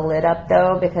pulling the lid up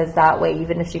though, because that way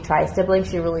even if she tries to blink,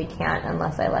 she really can't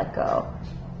unless I let go.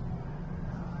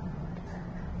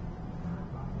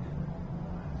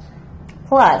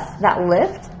 Plus, that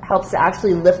lift helps to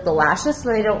actually lift the lashes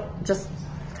so they don't just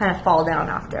kind of fall down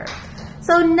after.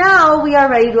 So now we are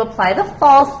ready to apply the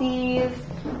falsies.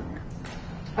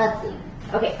 Let's see.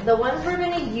 Okay, the ones we're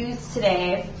going to use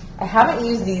today, I haven't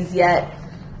used these yet.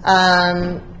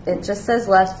 It just says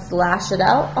let's lash it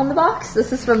out on the box.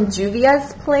 This is from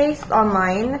Juvia's Place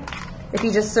online. If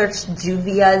you just search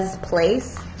Juvia's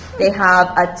Place, they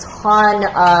have a ton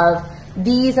of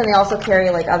these, and they also carry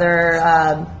like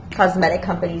other cosmetic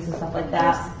companies and stuff like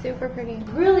that. They're super pretty.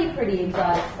 Really pretty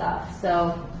exotic stuff.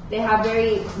 So they have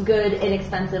very good,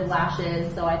 inexpensive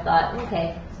lashes. So I thought,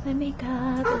 okay. My makeup.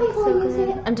 I It think looks we'll so use good.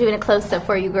 it. I'm doing a close up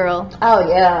for you, girl. Oh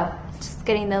yeah. Just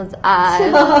getting those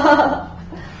eyes.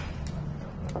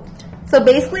 So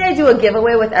basically I do a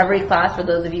giveaway with every class for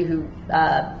those of you who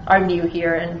are new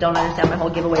here and don't understand my whole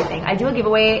giveaway thing. I do a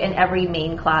giveaway in every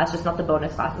main class, just not the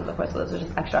bonus classes, of course, so those are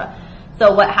just extra.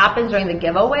 So what happens during the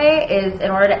giveaway is in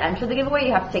order to enter the giveaway,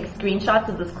 you have to take screenshots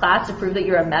of this class to prove that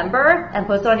you're a member and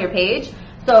post it on your page.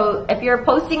 So if you're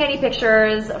posting any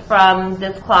pictures from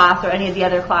this class or any of the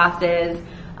other classes,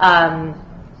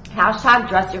 hashtag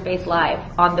Dress Your Face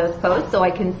Live on those posts so I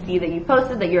can see that you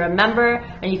posted, that you're a member,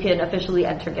 and you can officially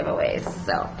enter giveaways.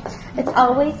 So it's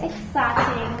always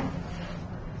exciting.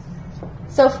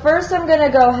 So first I'm going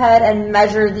to go ahead and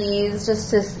measure these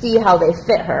just to see how they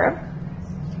fit her.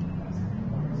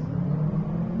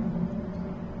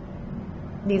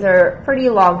 These are pretty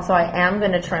long, so I am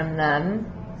going to trim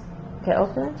them. Okay,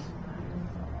 open.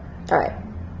 All right.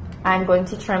 I'm going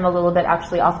to trim a little bit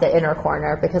actually off the inner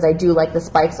corner because I do like the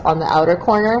spikes on the outer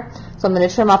corner. So I'm going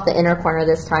to trim off the inner corner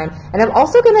this time. And I'm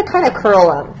also going to kind of curl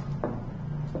them.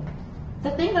 The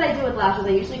thing that I do with lashes, I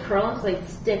usually curl them so they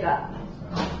stick up.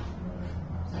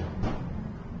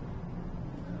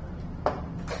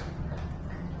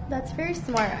 That's very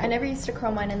smart. I never used to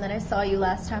curl mine, and then I saw you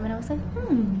last time, and I was like,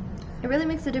 it really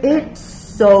makes a difference. It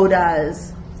so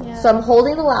does. Yeah. So I'm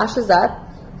holding the lashes up,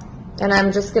 and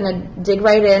I'm just going to dig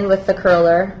right in with the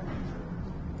curler.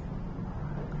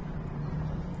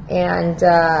 And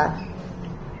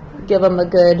give them a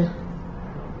good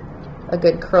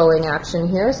curling action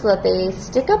here so that they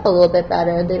stick up a little bit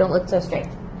better. They don't look so straight.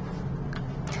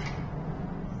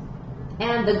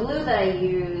 And the glue that I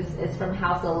use is from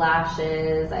House of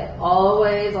Lashes. I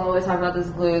always talk about this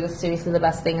glue. This is seriously the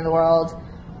best thing in the world.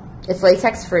 It's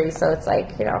latex free, so it's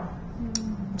like, you know,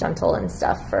 gentle and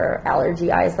stuff for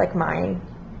allergy eyes like mine.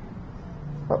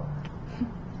 Oh.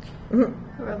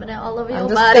 Rubbing it all over I'm your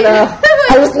just body.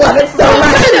 I just love it so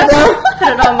much.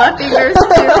 Put it on my fingers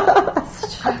too.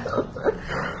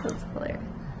 That's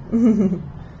hilarious.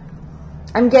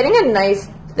 I'm getting a nice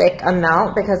thick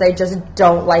amount because I just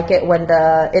don't like it when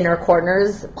the inner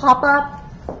corners pop up.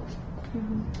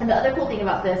 And the other cool thing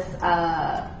about this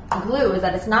glue is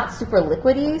that it's not super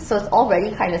liquidy, so it's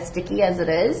already kind of sticky as it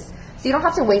is. So you don't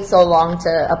have to wait so long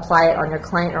to apply it on your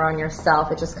client or on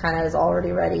yourself. It just kind of is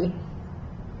already ready.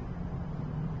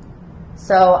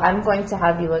 So I'm going to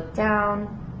have you look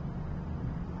down.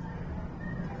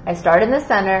 I start in the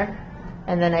center,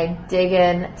 and then I dig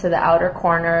in to the outer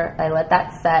corner. I let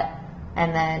that set,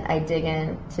 and then I dig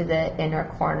in to the inner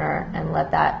corner and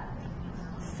let that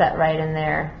set right in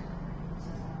there.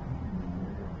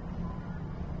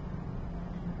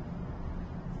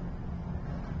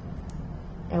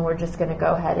 And we're just going to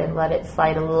go ahead and let it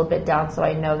slide a little bit down so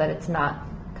I know that it's not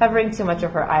covering too much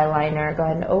of her eyeliner. Go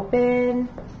ahead and open.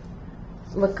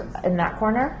 Look in that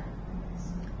corner.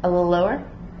 A little lower.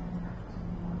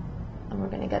 And we're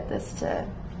going to get this to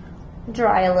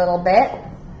dry a little bit.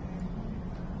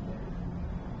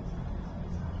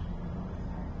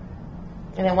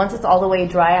 And then once it's all the way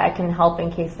dry, I can help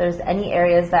in case there's any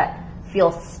areas that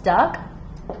feel stuck.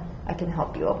 I can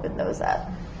help you open those up.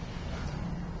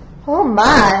 Oh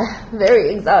my,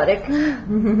 very exotic.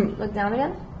 Look down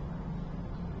again.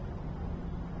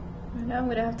 I know I'm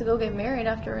gonna have to go get married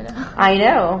after now. I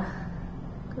know.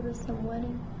 Go to some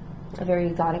wedding. A very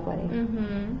exotic wedding.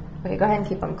 Mm-hmm. Okay, go ahead and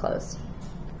keep them closed.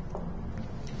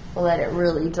 We'll let it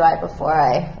really dry before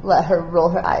I let her roll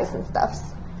her eyes and stuff.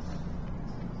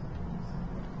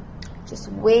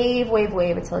 Just wave, wave,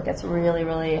 wave until it gets really,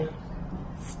 really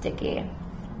sticky.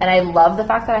 And I love the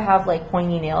fact that I have like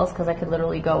pointy nails because I could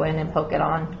literally go in and poke it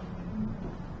on.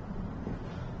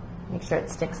 Make sure it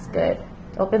sticks good.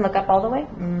 Open, look up all the way.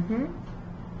 Mm-hmm.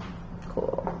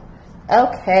 Cool.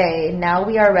 Okay, now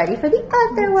we are ready for the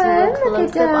other one. Do a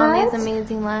close up on these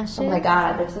amazing lashes. Oh my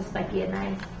god, they're so spiky and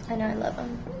nice. I know, I love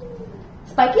them.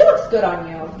 Spiky looks good on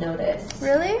you, I've noticed.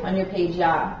 Really? On your page,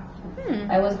 yeah.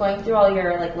 I was going through all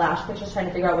your like lash pictures trying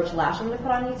to figure out which lash I'm going to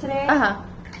put on you today. Uh-huh.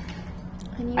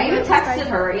 I even texted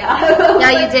her, yeah.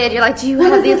 Yeah, you did. You're like, do you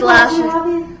have these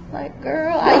lashes? Like,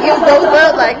 girl, I used those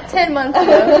up like 10 months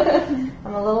ago.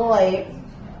 I'm a little late.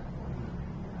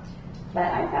 But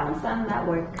I found some that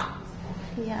work.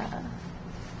 Yeah.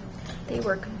 They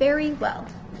work very well.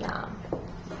 Yeah.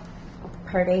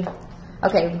 Pretty.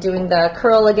 Okay, doing the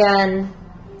curl again.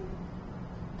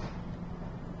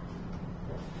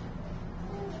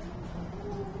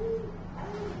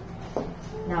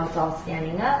 Now it's all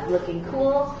standing up, looking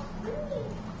cool.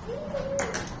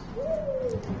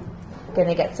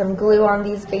 Gonna get some glue on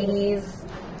these babies.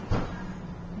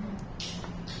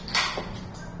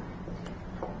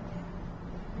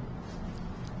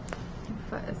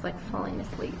 It's like falling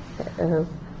asleep.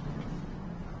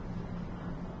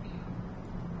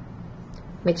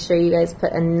 Make sure you guys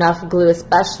put enough glue,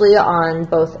 especially on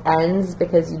both ends,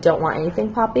 because you don't want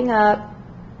anything popping up.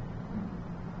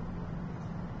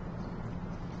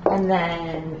 And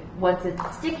then once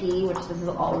it's sticky, which this is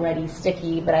already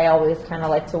sticky, but I always kind of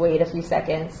like to wait a few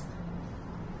seconds,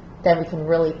 then we can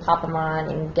really pop them on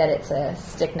and get it to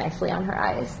stick nicely on her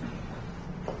eyes.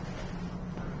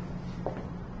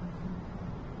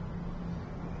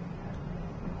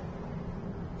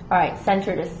 All right,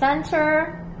 center to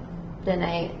center. Then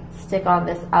I stick on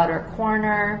this outer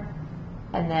corner,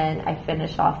 and then I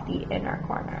finish off the inner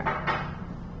corner.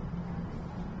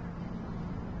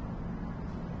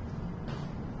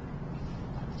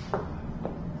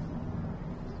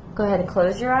 Go ahead and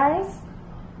close your eyes.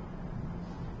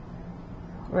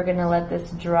 We're going to let this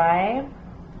dry.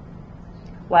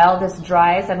 While this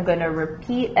dries, I'm going to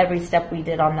repeat every step we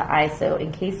did on the eye. So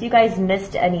in case you guys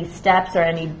missed any steps or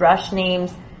any brush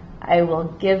names, I will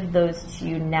give those to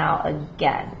you now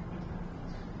again,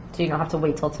 so you don't have to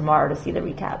wait till tomorrow to see the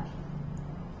recap.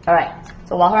 All right,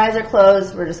 so while her eyes are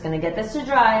closed, we're just going to get this to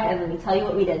dry, and let me tell you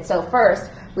what we did. So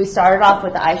first, we started off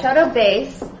with the eyeshadow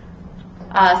base,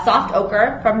 soft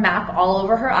ochre from MAC all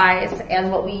over her eyes,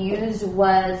 and what we used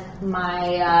was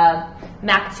my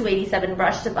MAC 287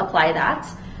 brush to apply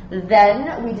that.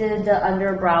 Then we did the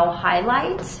underbrow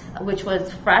highlight, which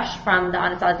was fresh from the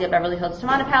Anastasia Beverly Hills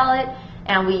Tomato palette,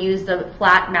 and we used the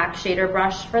flat MAC shader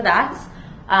brush for that.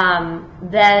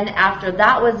 Then after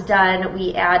that was done,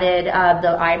 we added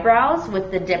the eyebrows with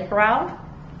the dip brow,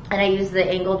 and I used the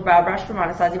angled brow brush from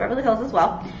Anastasia Beverly Hills as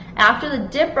well. After the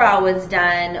dip brow was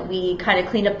done, we kind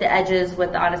of cleaned up the edges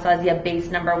with the Anastasia base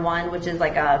number 1, which is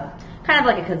like a kind of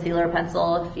like a concealer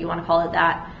pencil, if you want to call it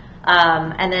that.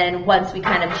 And then once we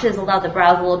kind of chiseled out the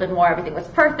brows a little bit more, everything was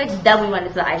perfect. Then we went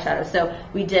into the eyeshadow. So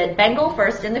we did Bengal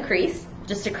first in the crease,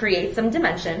 just to create some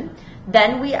dimension.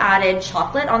 Then we added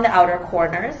chocolate on the outer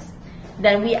corners.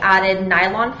 Then we added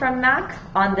nylon from MAC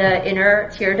on the inner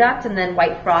tear duct, and then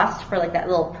white frost for like that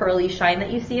little pearly shine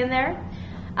that you see in there.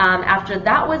 After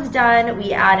that was done,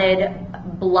 we added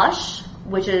blush,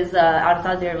 which is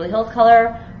Anastasia Beverly Hills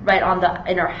color, right on the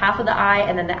inner half of the eye,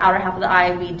 and then the outer half of the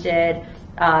eye we did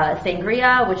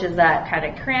sangria, which is that kind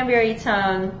of cranberry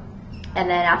tone. And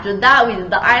then after that, we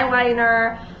did the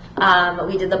eyeliner.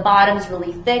 We did the bottoms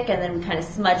really thick, and then we kind of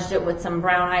smudged it with some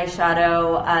brown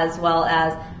eyeshadow, as well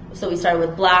as, so we started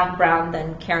with black, brown,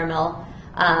 then caramel.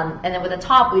 And then with the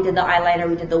top, we did the eyeliner.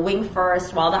 We did the wing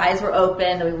first while the eyes were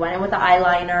open. Then we went in with the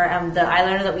eyeliner, and the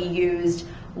eyeliner that we used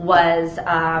was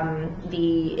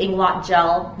the Inglot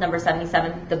Gel number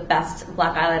 77, the best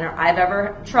black eyeliner I've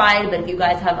ever tried. But if you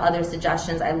guys have other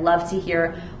suggestions, I'd love to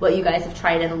hear what you guys have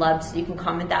tried and loved, so you can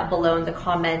comment that below in the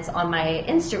comments on my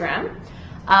Instagram.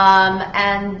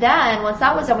 And then once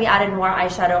that was done, we added more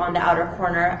eyeshadow on the outer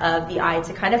corner of the eye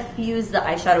to kind of fuse the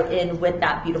eyeshadow in with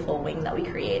that beautiful wing that we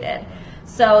created.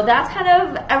 So that's kind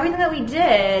of everything that we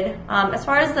did. As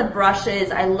far as the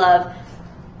brushes, I love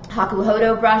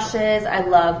Hakuhodo brushes. I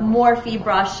love Morphe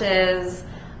brushes.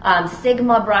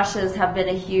 Sigma brushes have been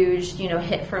a huge,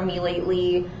 hit for me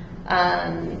lately.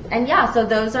 And yeah, so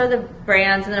those are the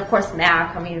brands. And then of course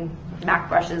MAC. I mean, MAC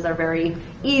brushes are very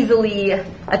easily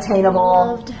attainable.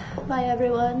 Loved by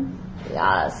everyone.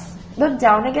 Yes. Look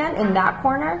down again in that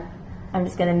corner. I'm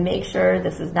just going to make sure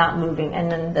this is not moving.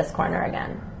 And then this corner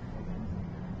again.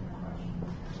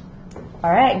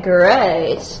 All right,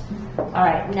 great. All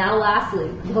right, now lastly,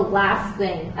 the last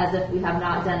thing, as if we have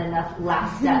not done enough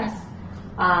last steps.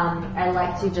 I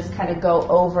like to just kind of go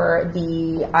over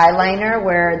the eyeliner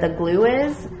where the glue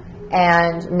is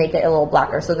and make it a little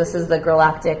blacker. So this is the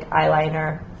Galactic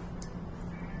Eyeliner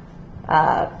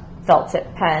felt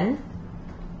tip pen.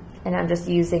 And I'm just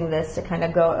using this to kind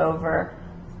of go over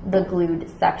the glued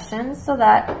sections so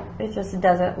that it just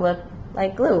doesn't look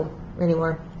like glue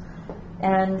anymore.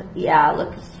 And yeah,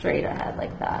 look straight ahead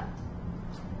like that.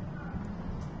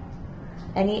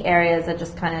 Any areas that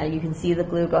just kind of, you can see the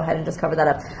glue, go ahead and just cover that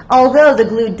up. Although the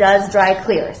glue does dry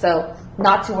clear, so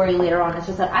not to worry later on. It's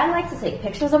just that I like to take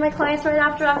pictures of my clients right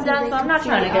after I'm done, so I'm not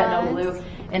trying to get no glue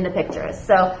in the pictures.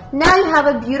 So now you have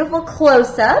a beautiful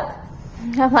close-up.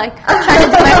 I'm like, I'm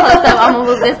trying to do my close-up. I'm going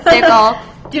to move this stick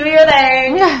off. Do your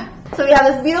thing. So we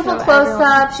have this beautiful So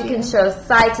close-up. She can show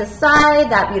side to side,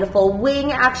 that beautiful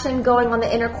wing action going on the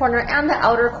inner corner and the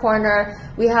outer corner.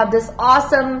 We have this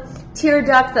awesome tear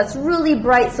duct that's really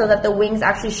bright so that the wings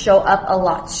actually show up a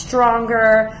lot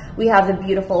stronger. We have the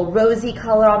beautiful rosy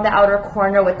color on the outer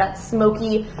corner with that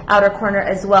smoky outer corner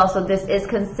as well. So this is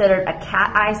considered a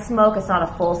cat eye smoke. It's not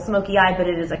a full smoky eye, but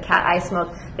it is a cat eye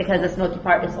smoke because the smoky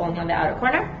part is only on the outer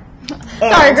corner.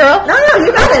 Sorry, girl. No,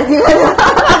 you got it. You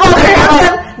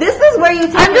got it. This is where you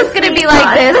take I'm just going to be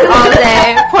like this all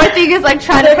day. Poor thing is like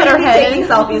trying to put her head taking in.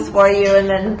 selfies for you and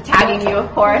then tagging you,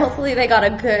 of course. Hopefully they got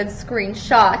a good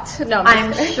screenshot. No,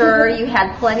 I'm sure you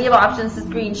had plenty of options to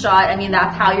screenshot. I mean,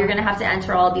 that's how you're going to have to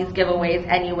enter all these giveaways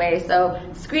anyway. So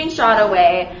screenshot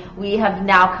away. We have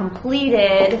now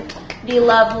completed the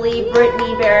lovely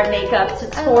Brittany Bear makeup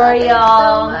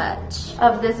tutorial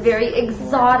of this very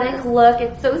exotic look.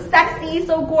 It's so sexy,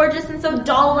 so gorgeous, and so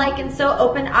doll-like and so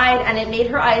open-eyed, and it made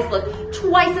her eyes look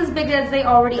twice as big as they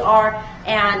already are.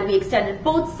 And we extended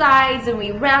both sides, and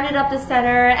we rounded up the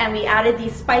center, and we added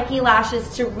these spiky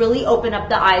lashes to really open up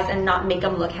the eyes and not make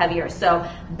them look heavier. So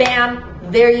bam,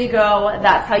 there you go.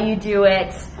 That's how you do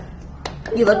it.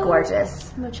 You look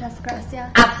gorgeous. Muchas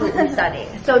gracias. Absolutely stunning.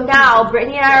 So now,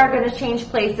 Brittany and I are going to change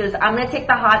places. I'm going to take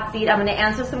the hot seat. I'm going to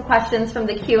answer some questions from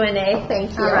the Q&A.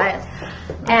 Thank you. All right.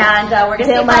 And we're going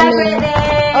to say bye, Brittany.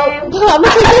 I'm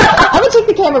gonna take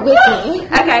the camera with me.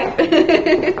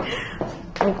 Okay.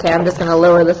 Okay, I'm just going to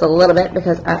lower this a little bit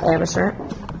because I am a shrimp.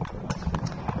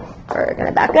 We're going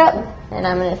to back up, and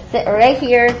I'm going to sit right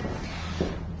here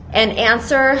and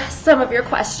answer some of your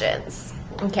questions.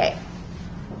 Okay.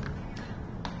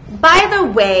 By the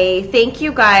way, thank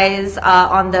you guys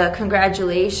on the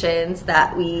congratulations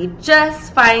that we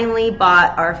just finally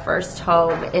bought our first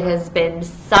home. It has been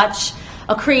such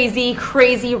a crazy,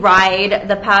 crazy ride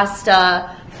the past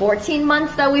 14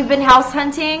 months that we've been house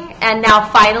hunting, and now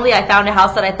finally I found a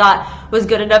house that I thought was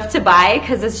good enough to buy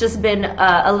because it's just been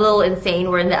a little insane.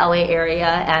 We're in the LA area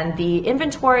and the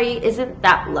inventory isn't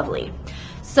that lovely.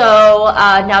 So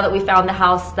now that we found the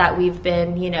house that we've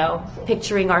been,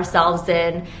 picturing ourselves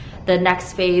in, the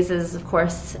next phase is, of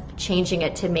course, changing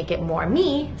it to make it more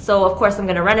me. So, of course, I'm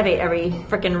going to renovate every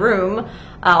freaking room,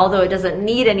 although it doesn't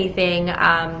need anything.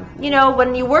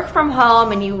 When you work from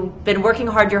home and you've been working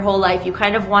hard your whole life, you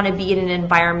kind of want to be in an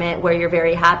environment where you're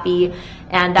very happy.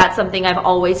 And that's something I've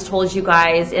always told you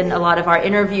guys in a lot of our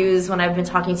interviews when I've been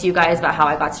talking to you guys about how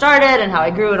I got started and how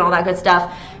I grew and all that good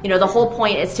stuff. The whole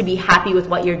point is to be happy with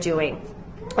what you're doing.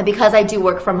 Because I do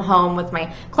work from home with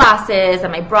my classes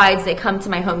and my brides, they come to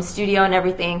my home studio and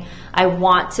everything, I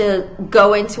want to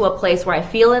go into a place where I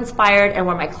feel inspired and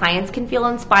where my clients can feel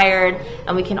inspired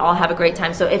and we can all have a great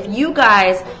time. So if you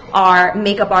guys are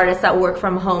makeup artists that work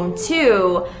from home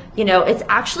too, it's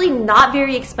actually not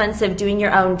very expensive doing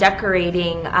your own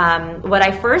decorating. What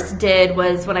I first did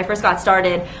was, when I first got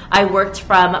started, I worked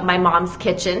from my mom's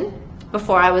kitchen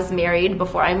before I was married,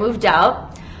 before I moved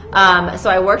out. So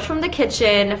I worked from the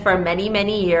kitchen for many,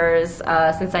 many years,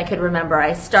 since I could remember.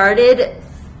 I started,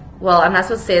 I'm not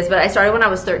supposed to say this, but I started when I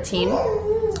was 13.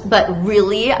 But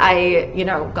really, I,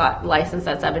 got licensed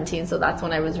at 17, so that's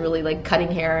when I was really like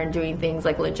cutting hair and doing things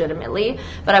like legitimately.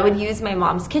 But I would use my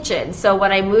mom's kitchen. So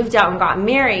when I moved out and got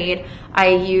married, I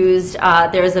used,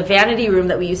 there was a vanity room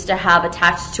that we used to have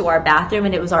attached to our bathroom,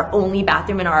 and it was our only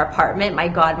bathroom in our apartment. My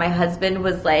God, my husband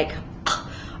was like,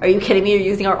 are you kidding me? You're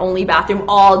using our only bathroom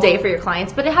all day for your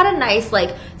clients. But it had a nice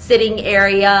sitting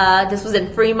area. This was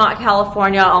in Fremont,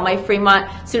 California. All my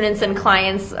Fremont students and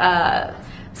clients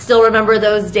still remember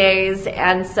those days.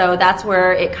 And so that's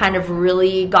where it kind of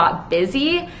really got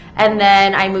busy. And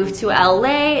then I moved to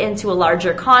LA into a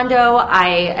larger condo.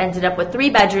 I ended up with 3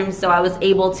 bedrooms, so I was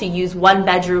able to use 1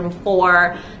 bedroom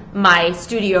for my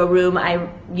studio room. I,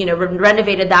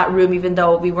 renovated that room even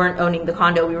though we weren't owning the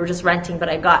condo. We were just renting, but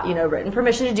I got, written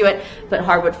permission to do it. Put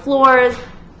hardwood floors.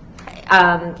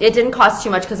 It didn't cost too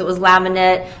much because it was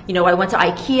laminate. I went to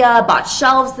IKEA, bought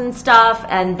shelves and stuff,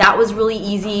 and that was really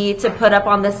easy to put up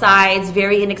on the sides,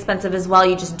 very inexpensive as well.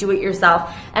 You just do it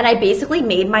yourself. And I basically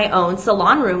made my own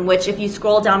salon room, which if you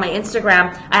scroll down my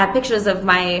Instagram, I have pictures of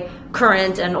my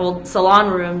current and old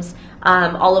salon rooms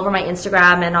all over my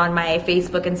Instagram and on my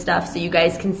Facebook and stuff, so you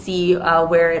guys can see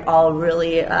where it all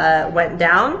really went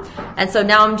down. And so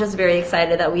now I'm just very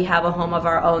excited that we have a home of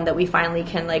our own that we finally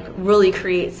can really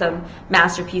create some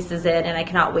masterpieces in, and I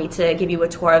cannot wait to give you a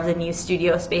tour of the new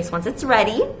studio space once it's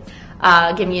ready.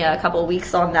 Give me a couple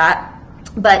weeks on that.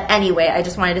 But anyway, I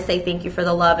just wanted to say thank you for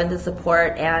the love and the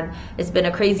support, and it's been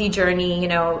a crazy journey.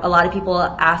 A lot of people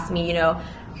ask me,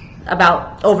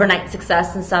 about overnight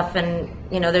success and stuff, and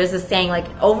there's this saying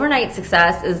overnight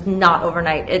success is not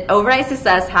overnight. Overnight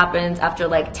success happens after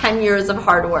 10 years of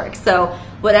hard work. So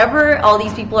whatever all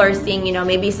these people are seeing,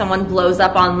 maybe someone blows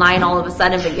up online all of a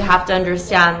sudden, but you have to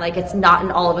understand it's not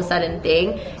an all of a sudden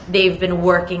thing. They've been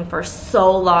working for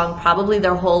so long, probably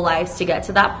their whole lives, to get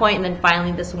to that point, and then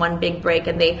finally this one big break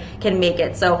and they can make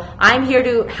it. So I'm here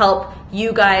to help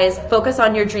you guys focus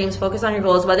on your dreams, focus on your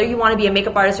goals, whether you want to be a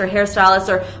makeup artist or hairstylist,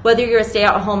 or whether you're a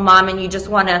stay-at-home mom and you just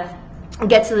want to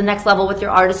get to the next level with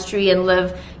your artistry and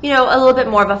live, a little bit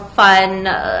more of a fun,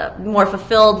 more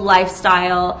fulfilled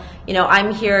lifestyle.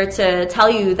 I'm here to tell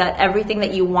you that everything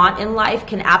that you want in life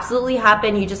can absolutely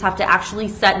happen. You just have to actually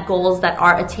set goals that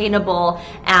are attainable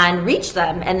and reach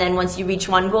them. And then once you reach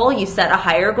one goal, you set a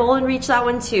higher goal and reach that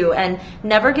one too. And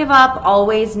never give up.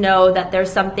 Always know that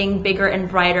there's something bigger and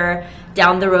brighter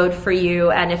down the road for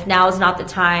you. And if now is not the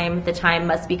time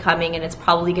must be coming, and it's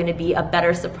probably going to be a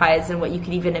better surprise than what you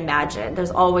could even imagine.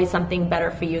 There's always something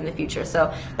better for you in the future.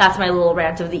 So that's my little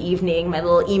rant of the evening, my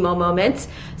little emo moment.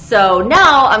 So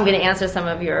now I'm going to answer some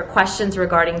of your questions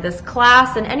regarding this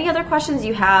class, and any other questions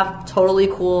you have, totally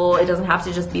cool. It doesn't have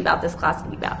to just be about this class, it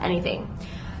can be about anything.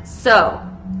 So,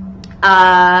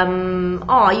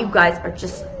 you guys are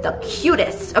just the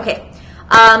cutest. Okay.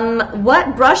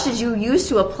 What brush did you use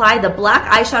to apply the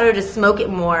black eyeshadow to smoke it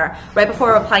more right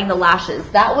before applying the lashes?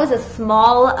 That was a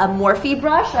small Morphe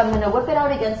brush. I'm going to whip it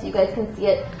out again so you guys can see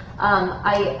it. Oh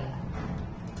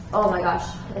my gosh,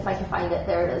 if I can find it,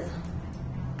 there it is.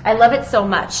 I love it so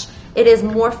much. It is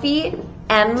Morphe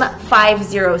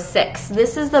M506.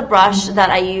 This is the brush that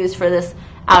I use for this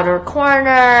outer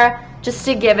corner, just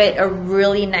to give it a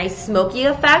really nice smoky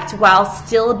effect while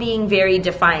still being very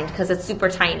defined, because it's super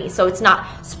tiny. So it's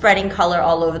not spreading color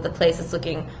all over the place. It's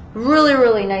looking really,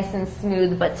 really nice and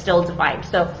smooth, but still defined.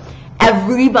 So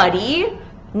everybody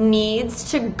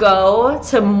needs to go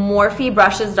to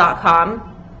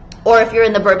morphebrushes.com, or if you're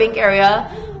in the Burbank area,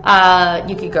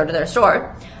 you could go to their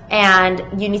store.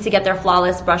 And you need to get their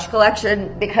Flawless brush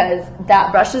collection, because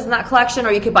that brush is in that collection,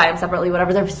 or you could buy them separately,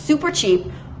 whatever. They're super cheap.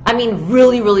 I mean,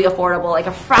 really, really affordable, like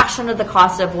a fraction of the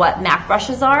cost of what MAC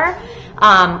brushes are.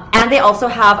 And they also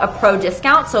have a pro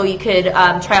discount, so you could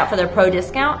try out for their pro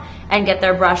discount and get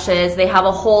their brushes. They have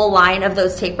a whole line of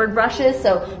those tapered brushes,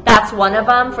 so that's one of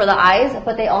them for the eyes,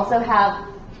 but they also have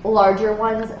larger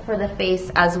ones for the face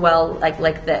as well,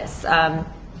 like this,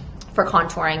 for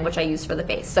contouring, which I use for the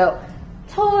face. So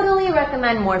totally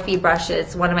recommend Morphe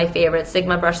brushes, one of my favorites.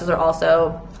 Sigma brushes are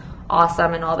also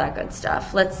awesome and all that good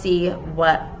stuff. Let's see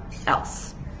what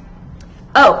else.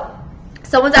 Oh,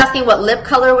 someone's asking what lip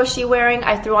color was she wearing.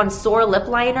 I threw on Soar lip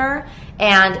liner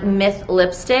and Myth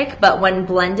lipstick, but when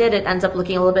blended it ends up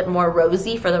looking a little bit more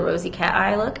rosy for the Rosey Cat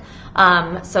Eye look.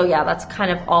 So yeah, that's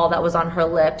kind of all that was on her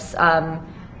lips. I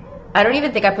don't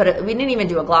even think I put it, we didn't even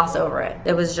do a gloss over it.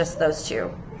 It was just those two.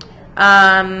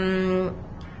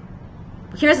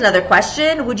 Here's another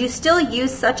question. Would you still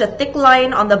use such a thick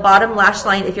line on the bottom lash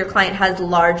line if your client has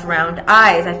large round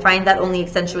eyes? I find that only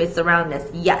accentuates the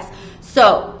roundness. Yes.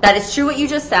 So that is true what you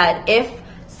just said. If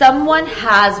someone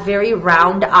has very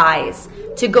round eyes,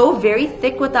 to go very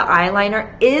thick with the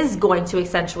eyeliner is going to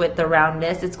accentuate the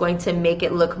roundness. It's going to make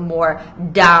it look more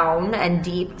down and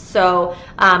deep. So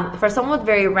for someone with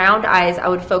very round eyes, I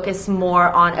would focus more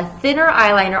on a thinner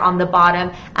eyeliner on the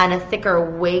bottom and a thicker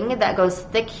wing that goes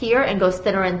thick here and goes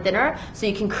thinner and thinner, so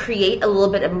you can create a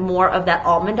little bit more of that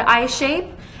almond eye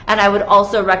shape. And I would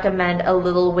also recommend a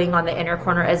little wing on the inner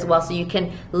corner as well, so you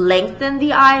can lengthen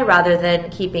the eye rather than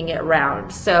keeping it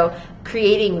round. So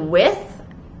creating width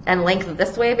and length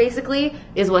this way basically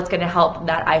is what's going to help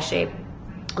that eye shape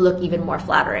look even more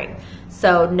flattering.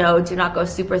 So no, do not go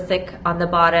super thick on the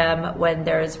bottom when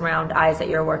there's round eyes that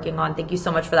you're working on. Thank you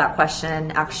so much for that question.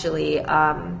 Actually,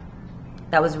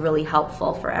 that was really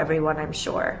helpful for everyone, I'm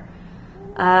sure.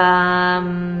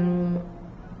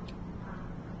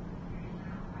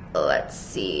 Let's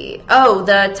see. Oh,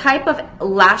 the type of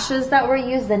lashes that were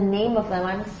used, the name of them.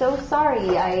 I'm so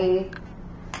sorry. I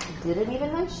didn't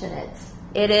even mention it.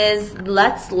 It is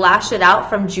Let's Lash It Out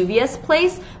from Juvia's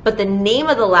Place, but the name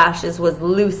of the lashes was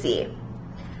Lucy.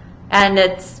 And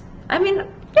it's, I mean,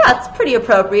 yeah, it's pretty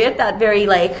appropriate. That very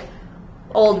like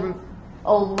old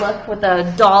look with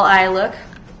a doll eye look.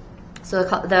 So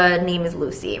the name is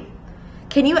Lucy.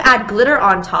 Can you add glitter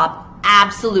on top?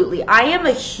 Absolutely. I am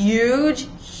a huge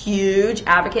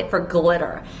advocate for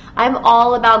glitter. I'm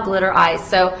all about glitter eyes.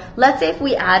 So let's say if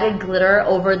we added glitter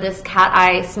over this cat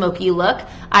eye smoky look,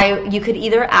 you could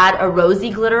either add a rosy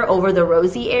glitter over the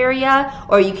rosy area,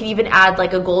 or you could even add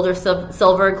like a gold or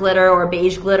silver glitter or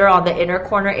beige glitter on the inner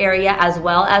corner area, as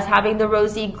well as having the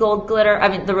rosy glitter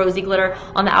on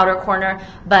the outer corner.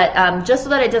 But just so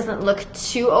that it doesn't look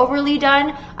too overly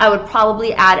done, I would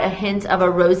probably add a hint of a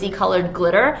rosy colored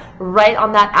glitter right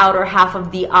on that outer half of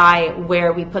the eye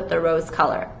where we put the rose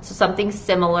color. So something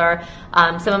similar.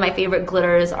 Some of my favorite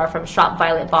glitters are from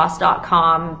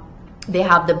shopvioletboss.com. They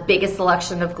have the biggest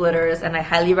selection of glitters, and I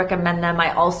highly recommend them.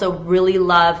 I also really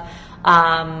love,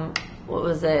 what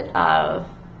was it?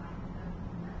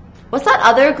 What's that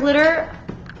other glitter?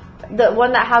 The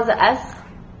one that has an S?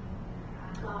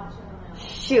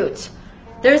 Shoot.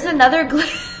 There's another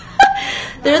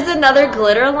there's another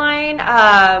glitter line.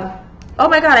 Oh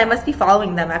my god, I must be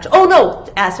following them actually. Oh no,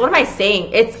 S. What am I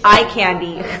saying? It's eye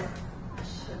candy.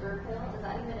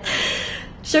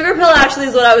 Sugar Pill actually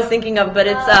is what I was thinking of, but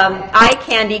it's Eye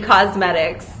Candy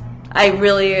Cosmetics. I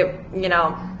really,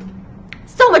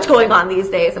 so much going on these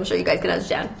days. I'm sure you guys can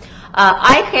understand.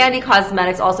 Eye Candy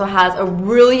Cosmetics also has a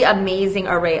really amazing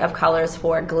array of colors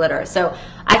for glitter. So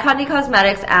Eye Candy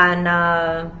Cosmetics and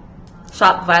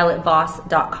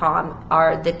shopvioletboss.com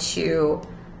are the two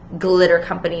glitter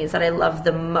companies that I love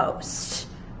the most.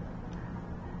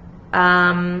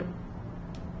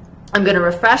 I'm going to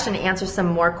refresh and answer some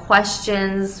more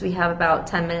questions. We have about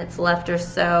 10 minutes left or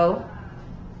so.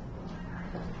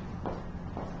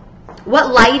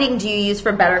 What lighting do you use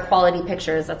for better quality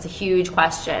pictures? That's a huge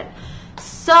question.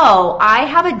 So I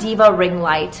have a Diva ring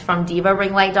light from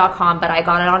divaringlight.com, but I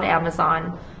got it on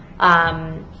Amazon.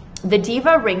 The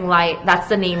Diva ring light, that's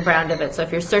the name brand of it. So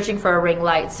if you're searching for a ring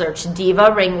light, search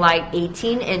Diva ring light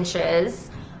 18 inches.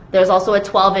 There's also a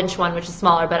 12-inch one, which is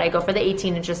smaller, but I go for the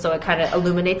 18 inches so it kind of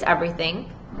illuminates everything.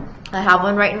 I have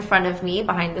one right in front of me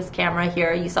behind this camera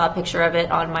here. You saw a picture of it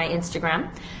on my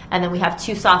Instagram. And then we have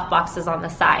two soft boxes on the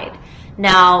side.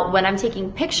 Now, when I'm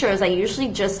taking pictures, I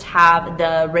usually just have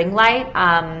the ring light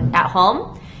at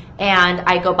home. And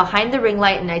I go behind the ring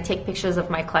light and I take pictures of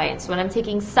my clients. When I'm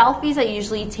taking selfies, I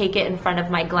usually take it in front of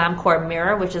my Glamcore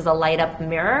mirror, which is a light-up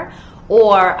mirror.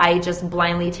 Or I just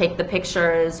blindly take the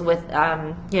pictures with,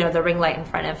 the ring light in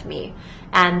front of me.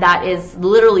 And that is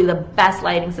literally the best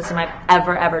lighting system I've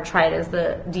ever tried, is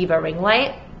the Diva ring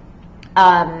light.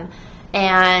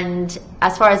 And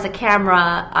as far as the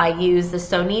camera, I use the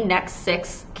Sony Nex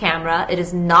 6 camera. It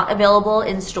is not available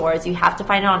in stores. You have to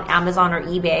find it on Amazon or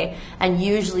eBay. And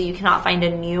usually you cannot find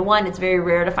a new one. It's very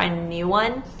rare to find a new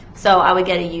one. So I would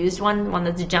get a used one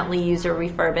that's gently used or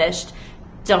refurbished.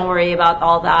 Don't worry about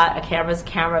all that. A camera's a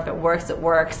camera. If it works, it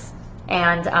works.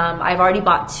 And I've already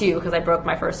bought two because I broke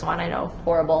my first one. I know,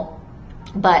 horrible.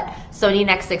 But Sony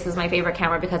Nex 6 is my favorite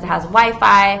camera because it has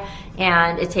Wi-Fi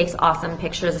and it takes awesome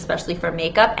pictures, especially for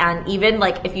makeup. And even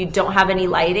like if you don't have any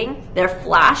lighting, their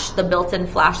flash, the built-in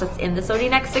flash that's in the Sony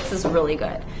Nex 6 is really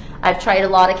good. I've tried a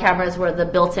lot of cameras where the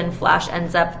built-in flash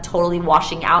ends up totally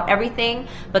washing out everything,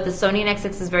 but the Sony Nex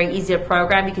 6 is very easy to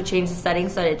program. You can change the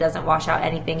settings so that it doesn't wash out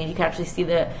anything, and you can actually see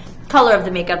the color of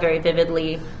the makeup very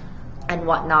vividly and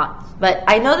whatnot. But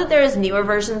I know that there's newer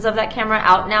versions of that camera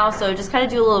out now, so just kind of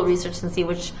do a little research and see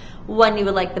which one you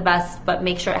would like the best, but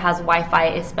make sure it has Wi-Fi,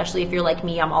 especially if you're like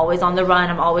me. I'm always on the run.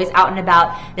 I'm always out and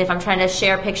about. And if I'm trying to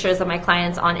share pictures of my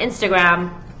clients on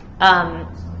Instagram,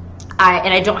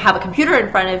 I don't have a computer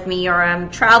in front of me, or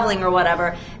I'm traveling or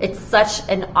whatever, it's such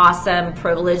an awesome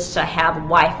privilege to have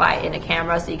Wi-Fi in a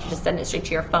camera, so you can just send it straight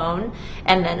to your phone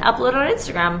and then upload it on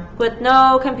Instagram with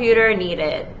no computer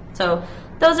needed. So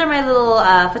those are my little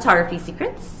photography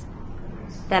secrets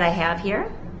that I have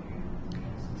here.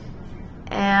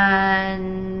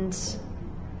 And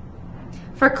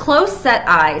for close set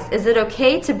eyes, is it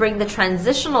okay to bring the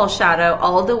transitional shadow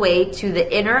all the way to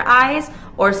the inner eyes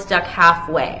or stuck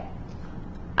halfway?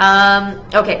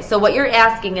 Okay, so what you're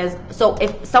asking is, so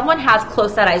if someone has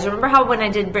close set eyes, remember how when I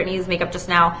did Brittany's makeup just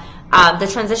now, the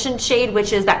transition shade,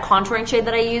 which is that contouring shade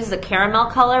that I use, the caramel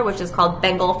color, which is called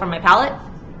Bengal from my palette,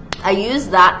 I use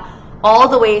that all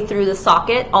the way through the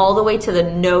socket, all the way to the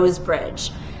nose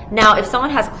bridge. Now, if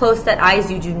someone has close set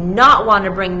eyes, you do not want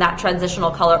to bring that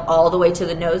transitional color all the way to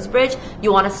the nose bridge.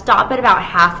 You want to stop it about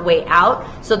halfway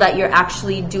out so that you're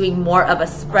actually doing more of a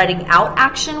spreading out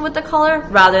action with the color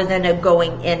rather than a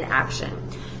going in action.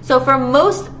 So for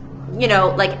most, you know,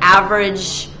 like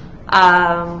average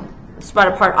spread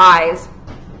apart eyes,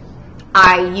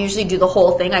 I usually do the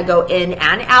whole thing. I go in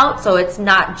and out, so it's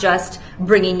not just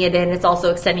bringing it in, it's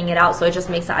also extending it out, so it just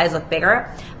makes the eyes look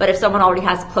bigger. But if someone already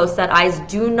has close set eyes,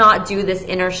 do not do this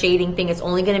inner shading thing. It's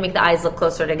only going to make the eyes look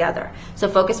closer together. So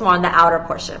focus more on the outer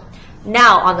portion.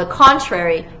 Now, on the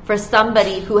contrary, for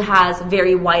somebody who has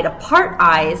very wide apart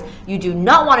eyes, you do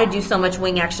not want to do so much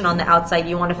wing action on the outside.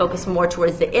 You want to focus more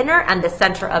towards the inner and the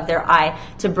center of their eye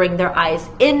to bring their eyes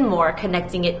in more,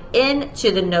 connecting it into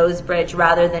the nose bridge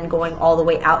rather than going all the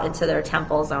way out into their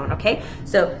temple zone, okay?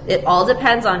 So it all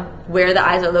depends on where the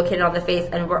eyes are located on the face,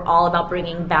 and we're all about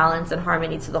bringing balance and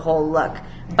harmony to the whole look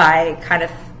by kind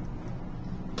of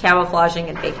camouflaging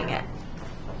and faking it.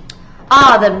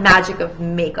 Ah, the magic of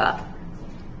makeup.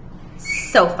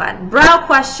 So fun. Brow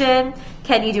question.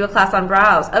 Can you do a class on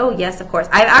brows? Oh, yes, of course.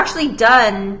 I've actually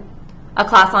done a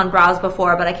class on brows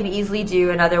before, but I can easily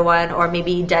do another one, or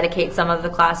maybe dedicate some of the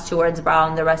class towards brow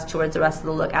and the rest towards the rest of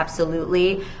the look.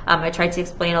 Absolutely. I tried to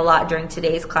explain a lot during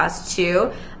today's class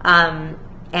too.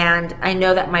 And I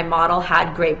know that my model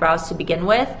had great brows to begin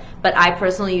with, but I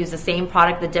personally use the same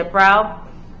product, the Dip Brow,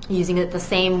 using it the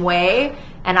same way,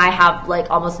 and I have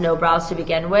like almost no brows to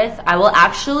begin with. I will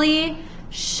actually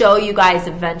show you guys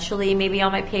eventually, maybe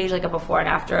on my page, like a before and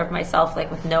after of myself,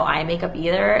 like with no eye makeup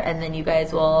either, and then you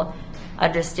guys will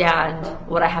understand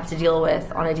what I have to deal with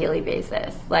on a daily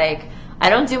basis. Like, I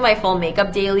don't do my full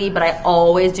makeup daily, but I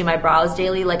always do my brows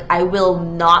daily. Like, I will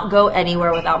not go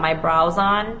anywhere without my brows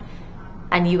on,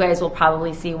 and you guys will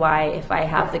probably see why if I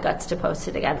have the guts to post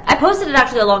it again. I posted it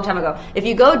actually a long time ago. If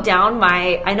you go down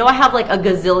my, I know I have like a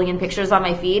gazillion pictures on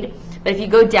my feed, but if you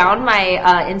go down my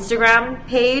Instagram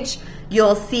page,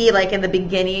 you'll see like in the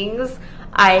beginnings,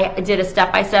 I did a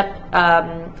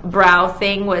step-by-step brow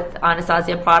thing with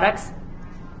Anastasia products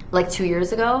like 2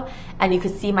 years ago, and you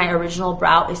could see my original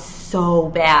brow is so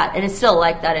bad, and it's still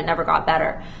like that. It never got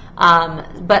better.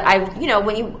 But I've, you know,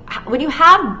 when you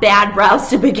have bad brows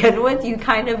to begin with, you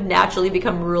kind of naturally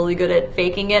become really good at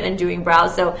faking it and doing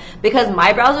brows. So because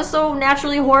my brows are so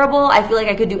naturally horrible, I feel like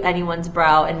I could do anyone's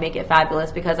brow and make it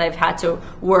fabulous because I've had to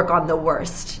work on the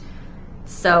worst.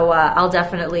 So I'll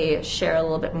definitely share a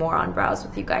little bit more on brows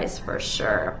with you guys for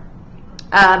sure.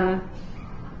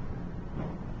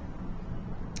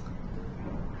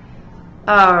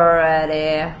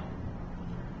 Alrighty.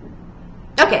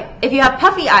 Okay, if you have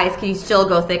puffy eyes, can you still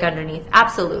go thick underneath?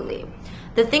 Absolutely.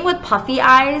 The thing with puffy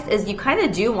eyes is you kind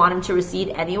of do want them to recede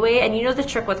anyway, and you know the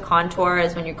trick with contour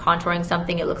is when you're contouring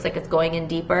something, it looks like it's going in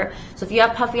deeper. So if you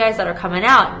have puffy eyes that are coming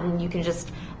out, and you can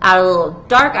just add a little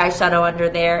dark eyeshadow under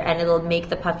there, and it'll make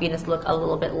the puffiness look a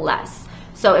little bit less.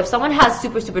 So if someone has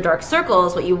super, super dark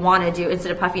circles, what you want to do,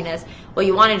 instead of puffiness, what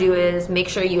you want to do is make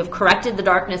sure you have corrected the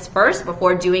darkness first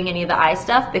before doing any of the eye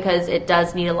stuff, because it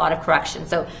does need a lot of correction.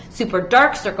 So super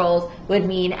dark circles would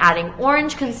mean adding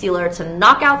orange concealer to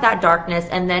knock out that darkness,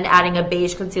 and then adding a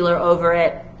beige concealer over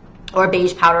it, or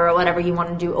beige powder, or whatever you want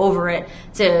to do over it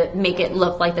to make it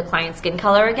look like the client's skin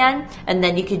color again. And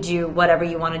then you could do whatever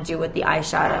you want to do with the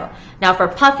eyeshadow. Now for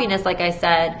puffiness, like I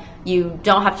said, you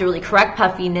don't have to really correct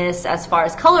puffiness as far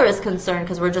as color is concerned,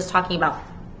 because we're just talking about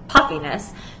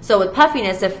puffiness. So with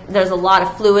puffiness, if there's a lot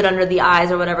of fluid under the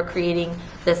eyes or whatever creating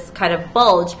this kind of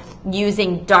bulge,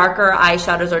 using darker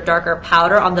eyeshadows or darker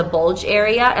powder on the bulge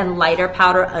area and lighter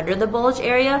powder under the bulge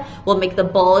area will make the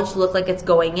bulge look like it's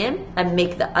going in and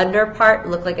make the under part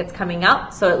look like it's coming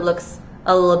out, so it looks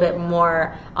a little bit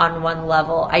more on one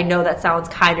level. I know that sounds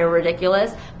kind of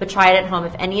ridiculous, but try it at home.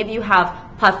 If any of you have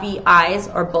puffy eyes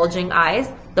or bulging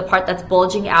eyes, the part that's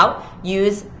bulging out,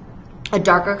 use a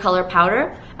darker color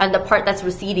powder, and the part that's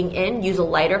receding in, use a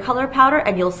lighter color powder,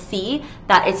 and you'll see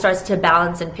that it starts to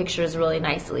balance in pictures really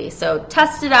nicely. So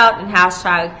test it out and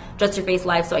hashtag Dress Your Face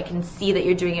Live so I can see that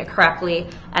you're doing it correctly,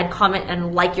 and comment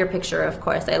and like your picture, of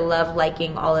course. I love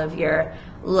liking all of your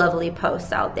lovely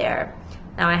posts out there.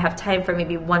 Now I have time for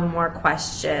maybe one more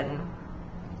question.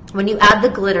 When you add the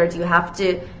glitter, do you have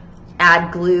to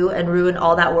add glue and ruin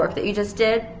all that work that you just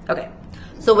did? Okay.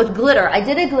 So with glitter, I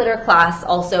did a glitter class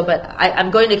also, but I'm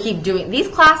going to keep doing these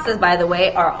classes, by the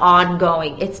way, are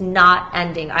ongoing. It's not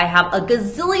ending. I have a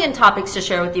gazillion topics to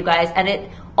share with you guys, and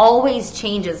it always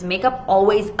changes. Makeup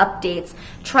always updates.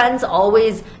 Trends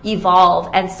always evolve.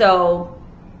 And so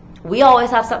we always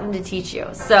have something to teach you.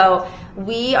 So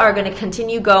we are going to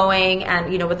continue going, and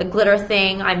with the glitter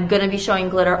thing, I'm going to be showing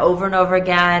glitter over and over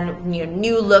again,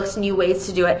 new looks, new ways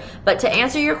to do it. But to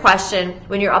answer your question,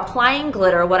 when you're applying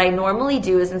glitter, what I normally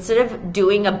do is, instead of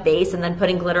doing a base and then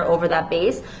putting glitter over that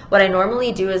base, what I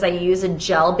normally do is I use a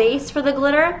gel base for the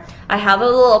glitter. I have a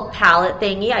little palette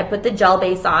thingy, I put the gel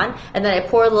base on, and then I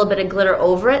pour a little bit of glitter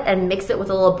over it and mix it with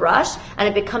a little brush, and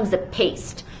it becomes a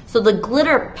paste. So the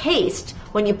glitter paste,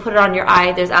 when you put it on your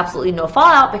eye, there's absolutely no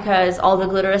fallout because all the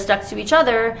glitter is stuck to each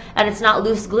other, and it's not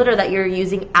loose glitter that you're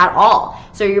using at all.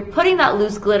 So you're putting that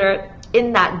loose glitter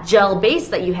in that gel base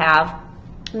that you have,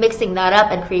 mixing that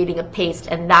up and creating a paste,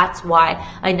 and that's why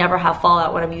I never have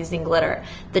fallout when I'm using glitter.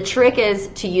 The trick is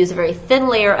to use a very thin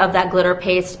layer of that glitter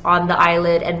paste on the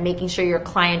eyelid, and making sure your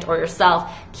client or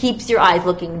yourself keeps your eyes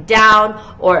looking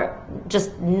down or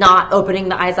just not opening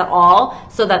the eyes at all,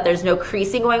 so that there's no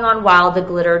creasing going on while the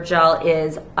glitter gel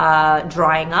is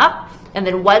drying up. And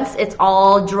then once it's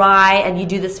all dry and you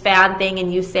do this fan thing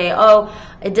and you say, oh,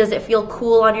 does it feel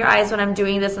cool on your eyes when I'm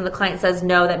doing this? And the client says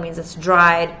no, that means it's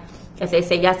dried. If they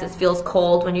say yes, it feels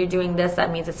cold when you're doing this,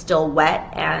 that means it's still wet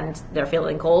and they're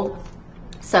feeling cold.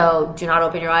 So do not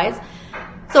open your eyes.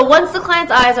 So once the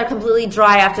client's eyes are completely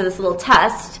dry after this little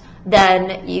test,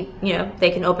 then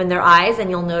they can open their eyes, and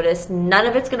you'll notice none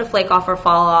of it's going to flake off or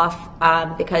fall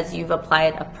off because you've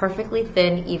applied a perfectly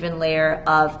thin, even layer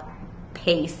of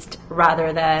paste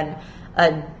rather than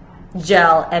a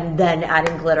gel and then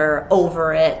adding glitter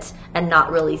over it and not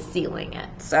really sealing it.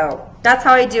 So that's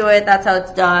how I do it. That's how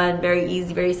it's done. Very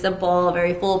easy, very simple,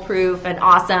 very foolproof and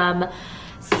awesome.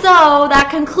 So that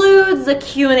concludes the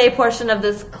Q&A portion of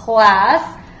this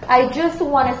class. I just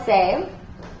want to say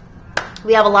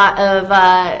we have a lot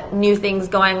of new things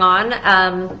going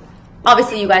on.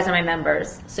 Obviously, you guys are my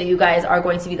members, so you guys are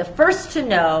going to be the first to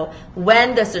know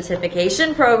when the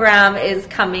certification program is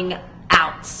coming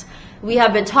out. We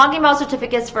have been talking about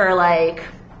certificates for like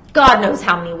God knows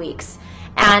how many weeks.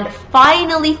 And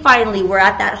finally, we're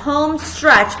at that home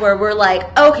stretch where we're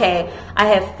like, okay, I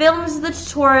have filmed the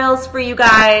tutorials for you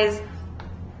guys.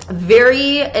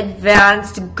 Very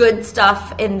advanced, good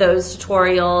stuff in those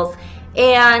tutorials.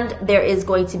 And there is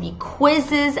going to be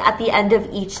quizzes at the end of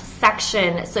each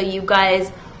section. So you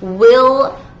guys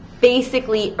will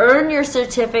basically earn your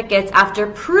certificates after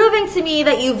proving to me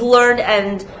that you've learned,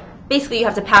 and basically you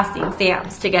have to pass the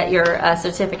exams to get your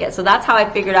certificate. So that's how I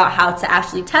figured out how to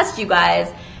actually test you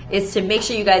guys, is to make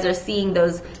sure you guys are seeing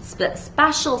those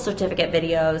special certificate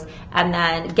videos and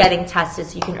then getting tested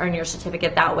so you can earn your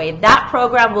certificate that way. That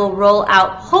program will roll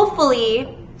out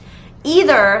hopefully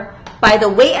either by the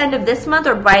way end of this month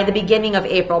or by the beginning of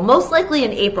April. Most likely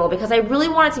in April, because I really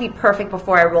want it to be perfect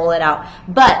before I roll it out.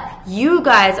 But you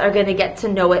guys are going to get to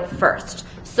know it first.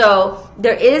 So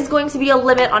there is going to be a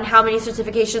limit on how many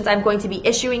certifications I'm going to be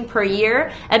issuing per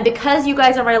year. And because you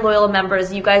guys are my loyal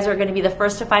members, you guys are going to be the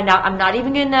first to find out. I'm not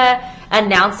even going to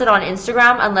announce it on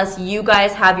Instagram unless you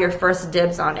guys have your first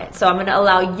dibs on it. So I'm going to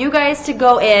allow you guys to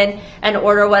go in and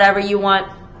order whatever you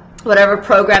want, whatever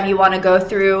program you want to go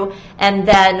through, and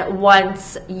then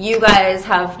once you guys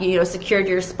have secured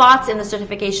your spots in the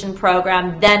certification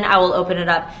program, then I will open it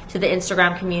up to the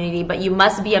Instagram community. But you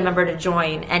must be a member to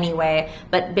join anyway.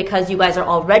 But because you guys are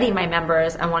already my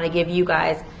members, I want to give you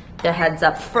guys the heads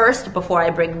up first before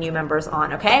I bring new members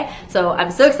on, okay? So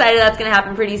I'm so excited. That's going to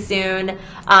happen pretty soon.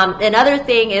 Another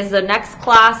thing is the next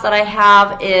class that I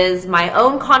have is my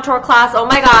own contour class. Oh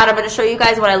my God, I'm going to show you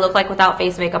guys what I look like without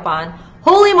face makeup on.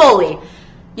 Holy moly.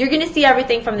 You're going to see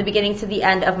everything from the beginning to the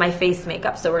end of my face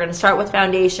makeup. So we're going to start with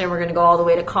foundation. We're going to go all the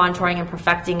way to contouring and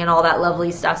perfecting and all that lovely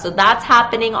stuff. So that's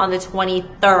happening on the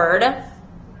 23rd.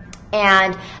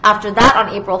 And after that, on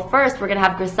April 1st, we're going to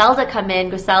have Griselda come in.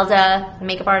 Griselda,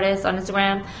 makeup artist on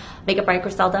Instagram, Makeup by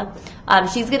Griselda.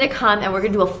 She's going to come and we're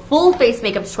going to do a full face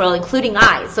makeup tutorial, including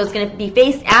eyes. So it's going to be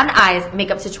face and eyes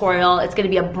makeup tutorial. It's going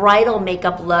to be a bridal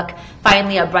makeup look,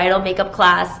 finally a bridal makeup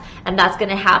class. And that's going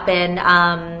to happen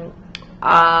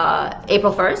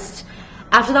April 1st.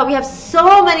 After that, we have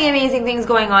so many amazing things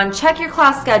going on. Check your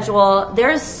class schedule.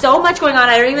 There's so much going on.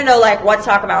 I don't even know what to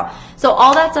talk about. So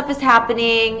all that stuff is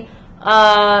happening.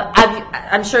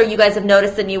 I'm sure you guys have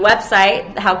noticed the new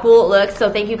website, how cool it looks.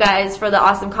 So thank you guys for the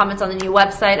awesome comments on the new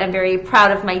website. I'm very proud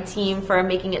of my team for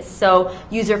making it so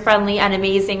user-friendly and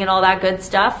amazing and all that good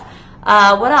stuff.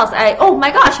 What else? Oh my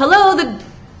gosh, hello,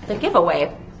 the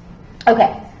giveaway.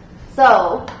 Okay, so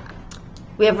So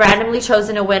we have randomly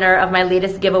chosen a winner of my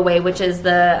latest giveaway, which is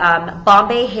the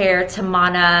Bombay Hair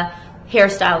Tamana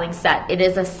hairstyling set. It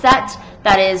is a set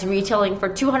that is retailing for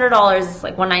 $200. It's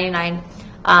like $199.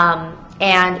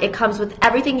 And it comes with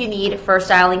everything you need for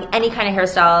styling any kind of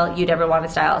hairstyle you'd ever want to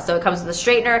style. So it comes with a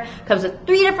straightener, comes with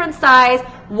 3 different size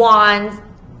wands,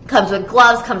 comes with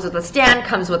gloves, comes with a stand,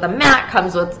 comes with a mat,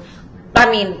 comes with,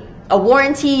 a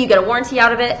warranty. You get a warranty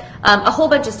out of it. A whole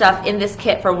bunch of stuff in this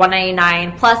kit for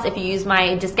 $199. Plus, if you use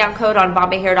my discount code on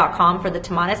BombayHair.com for the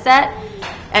Tamana set,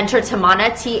 enter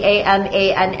Tamana,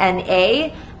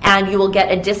 T-A-M-A-N-N-A, and you will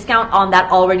get a discount on that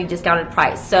already discounted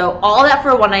price. So all that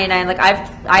for $199. Like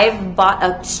I've bought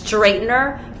a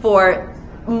straightener for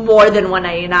more than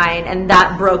 $199, and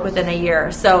that broke within a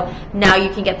year. So now you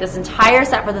can get this entire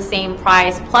set for the same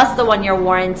price, plus the 1-year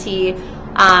warranty,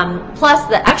 plus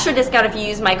the extra discount if you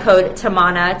use my code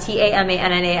Tamana,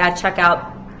 T-A-M-A-N-N-A at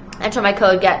checkout. Enter my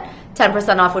code, get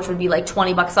 10% off, which would be like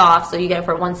 $20 off. So you get it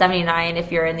for $179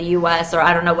 if you're in the US, or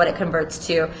I don't know what it converts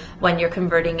to when you're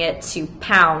converting it to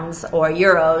pounds or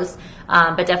euros.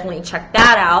 But definitely check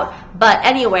that out. But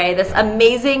anyway, this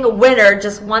amazing winner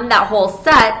just won that whole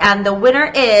set, and the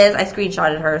winner is, I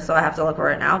screenshotted her, so I have to look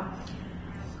for it now.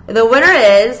 The winner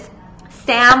is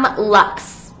Sam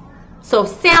Lux. So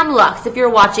Sam Lux, if you're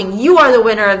watching, you are the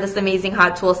winner of this amazing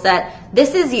hot tool set.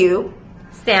 This is you,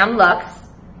 Sam Lux.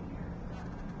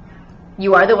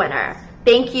 You are the winner.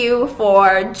 Thank you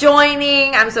for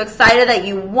joining. I'm so excited that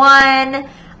you won.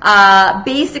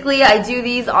 Basically, I do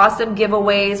these awesome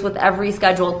giveaways with every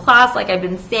scheduled class, like I've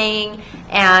been saying,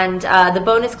 and the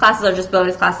bonus classes are just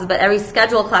bonus classes, but every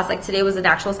scheduled class, like today was an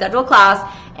actual scheduled class,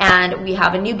 and we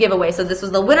have a new giveaway. So this was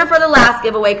the winner for the last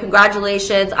giveaway.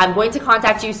 Congratulations. I'm going to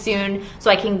contact you soon so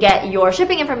I can get your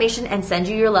shipping information and send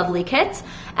you your lovely kit.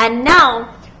 And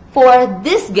now for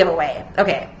this giveaway.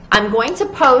 Okay, I'm going to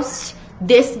post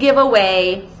this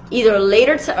giveaway either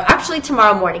actually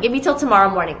tomorrow morning. Give me till tomorrow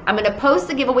morning. I'm going to post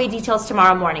the giveaway details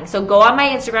tomorrow morning. So go on my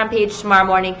Instagram page tomorrow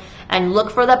morning and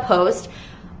look for the post.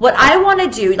 What I want to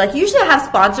do, like usually I have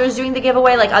sponsors doing the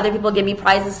giveaway, like other people give me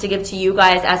prizes to give to you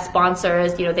guys as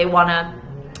sponsors. You know, they want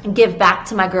to give back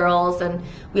to my girls and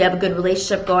we have a good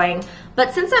relationship going.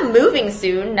 But since I'm moving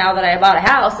soon, now that I bought a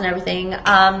house and everything,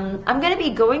 I'm going to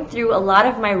be going through a lot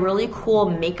of my really cool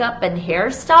makeup and hair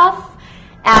stuff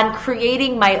and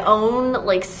creating my own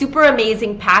like super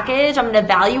amazing package. I'm going to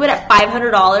value it at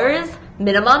 $500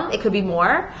 minimum. It could be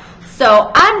more.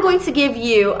 So I'm going to give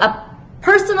you a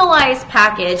personalized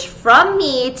package from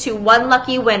me to one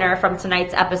lucky winner from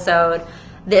tonight's episode.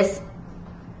 This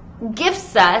gift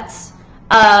set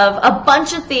of a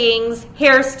bunch of things,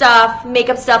 hair stuff,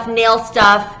 makeup stuff, nail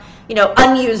stuff, you know,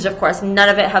 unused, of course. None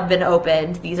of it have been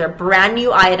opened. These are brand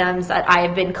new items that I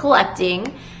have been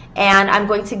collecting. And I'm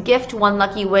going to gift one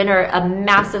lucky winner a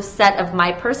massive set of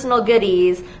my personal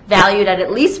goodies valued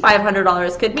at least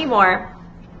 $500, could be more,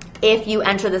 if you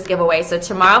enter this giveaway. So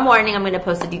tomorrow morning, I'm going to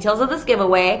post the details of this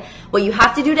giveaway. What you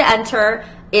have to do to enter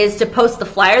is to post the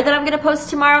flyer that I'm going to post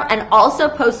tomorrow and also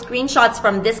post screenshots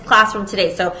from this class from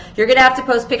today. So you're going to have to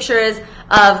post pictures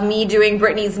of me doing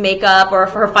Brittany's makeup or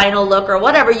for her final look or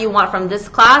whatever you want from this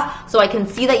class so I can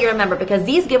see that you're a member, because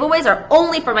these giveaways are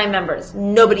only for my members,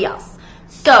 nobody else.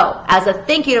 So as a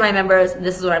thank you to my members,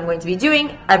 this is what I'm going to be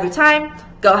doing every time.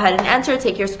 Go ahead and enter,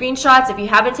 take your screenshots. If you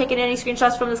haven't taken any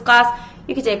screenshots from this class,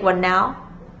 you can take one now.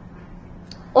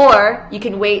 Or you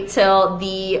can wait till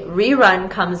the rerun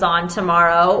comes on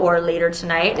tomorrow or later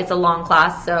tonight. It's a long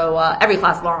class, so every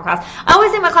class is a long class. I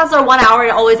always say my classes are 1 hour.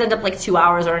 It always end up like 2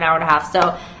 hours or an hour and a half.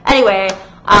 So anyway,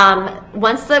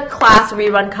 once the class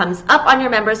rerun comes up on your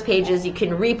members' pages, you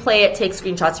can replay it, take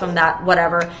screenshots from that,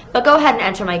 whatever. But go ahead and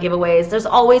enter my giveaways. There's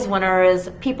always winners.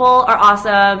 People are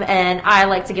awesome, and I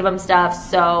like to give them stuff,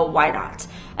 so why not?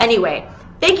 Anyway,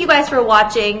 thank you guys for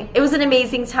watching. It was an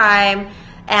amazing time,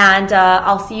 and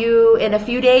I'll see you in a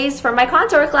few days for my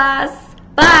contour class.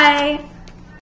 Bye!